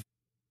kind of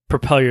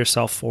propel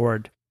yourself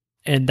forward.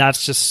 And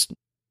that's just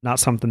not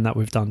something that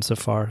we've done so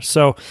far.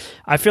 So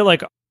I feel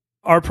like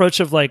our approach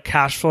of like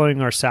cash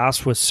flowing our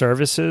SaaS with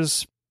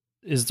services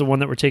is the one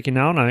that we're taking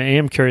now. And I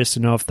am curious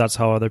to know if that's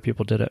how other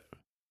people did it.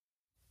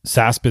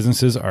 SaaS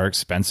businesses are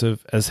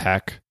expensive as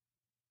heck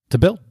to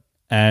build.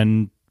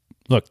 And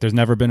look, there's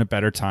never been a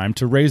better time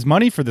to raise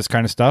money for this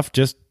kind of stuff.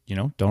 Just,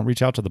 don't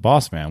reach out to the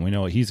boss man. We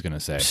know what he's going to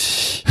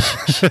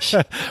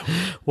say.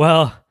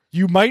 Well,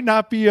 you might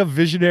not be a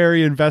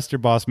visionary investor,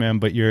 boss man,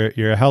 but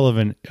you're a hell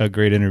of a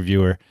great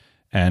interviewer.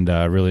 And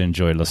really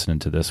enjoyed listening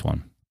to this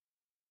one.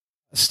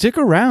 Stick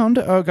around.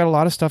 Got a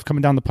lot of stuff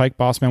coming down the pike,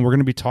 boss man. We're going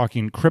to be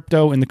talking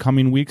crypto in the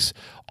coming weeks.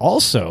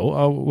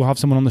 Also, we'll have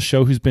someone on the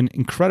show who's been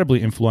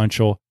incredibly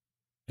influential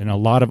in a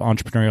lot of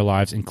entrepreneurial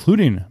lives,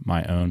 including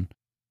my own.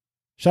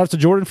 Shout out to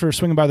Jordan for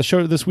swinging by the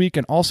show this week,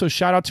 and also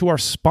shout out to our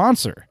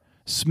sponsor,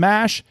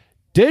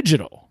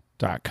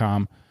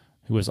 SmashDigital.com,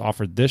 who has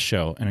offered this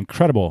show an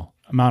incredible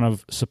amount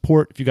of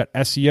support. If you got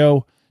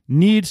SEO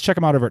needs, check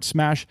them out over at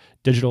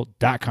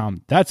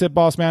SmashDigital.com. That's it,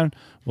 boss man.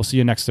 We'll see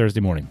you next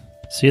Thursday morning.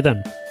 See you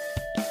then.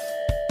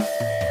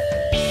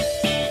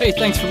 Hey,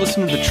 thanks for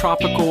listening to the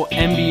Tropical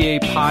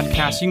MBA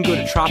podcast. You can go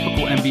to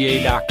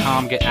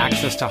tropicalmba.com, get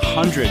access to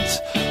hundreds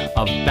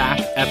of back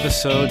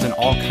episodes and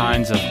all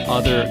kinds of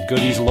other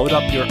goodies. Load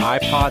up your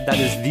iPod. That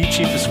is the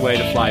cheapest way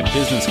to fly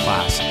business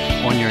class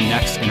on your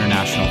next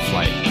international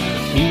flight.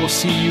 We will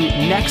see you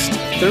next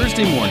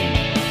Thursday morning,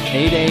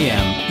 8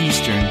 a.m.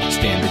 Eastern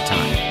Standard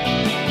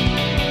Time.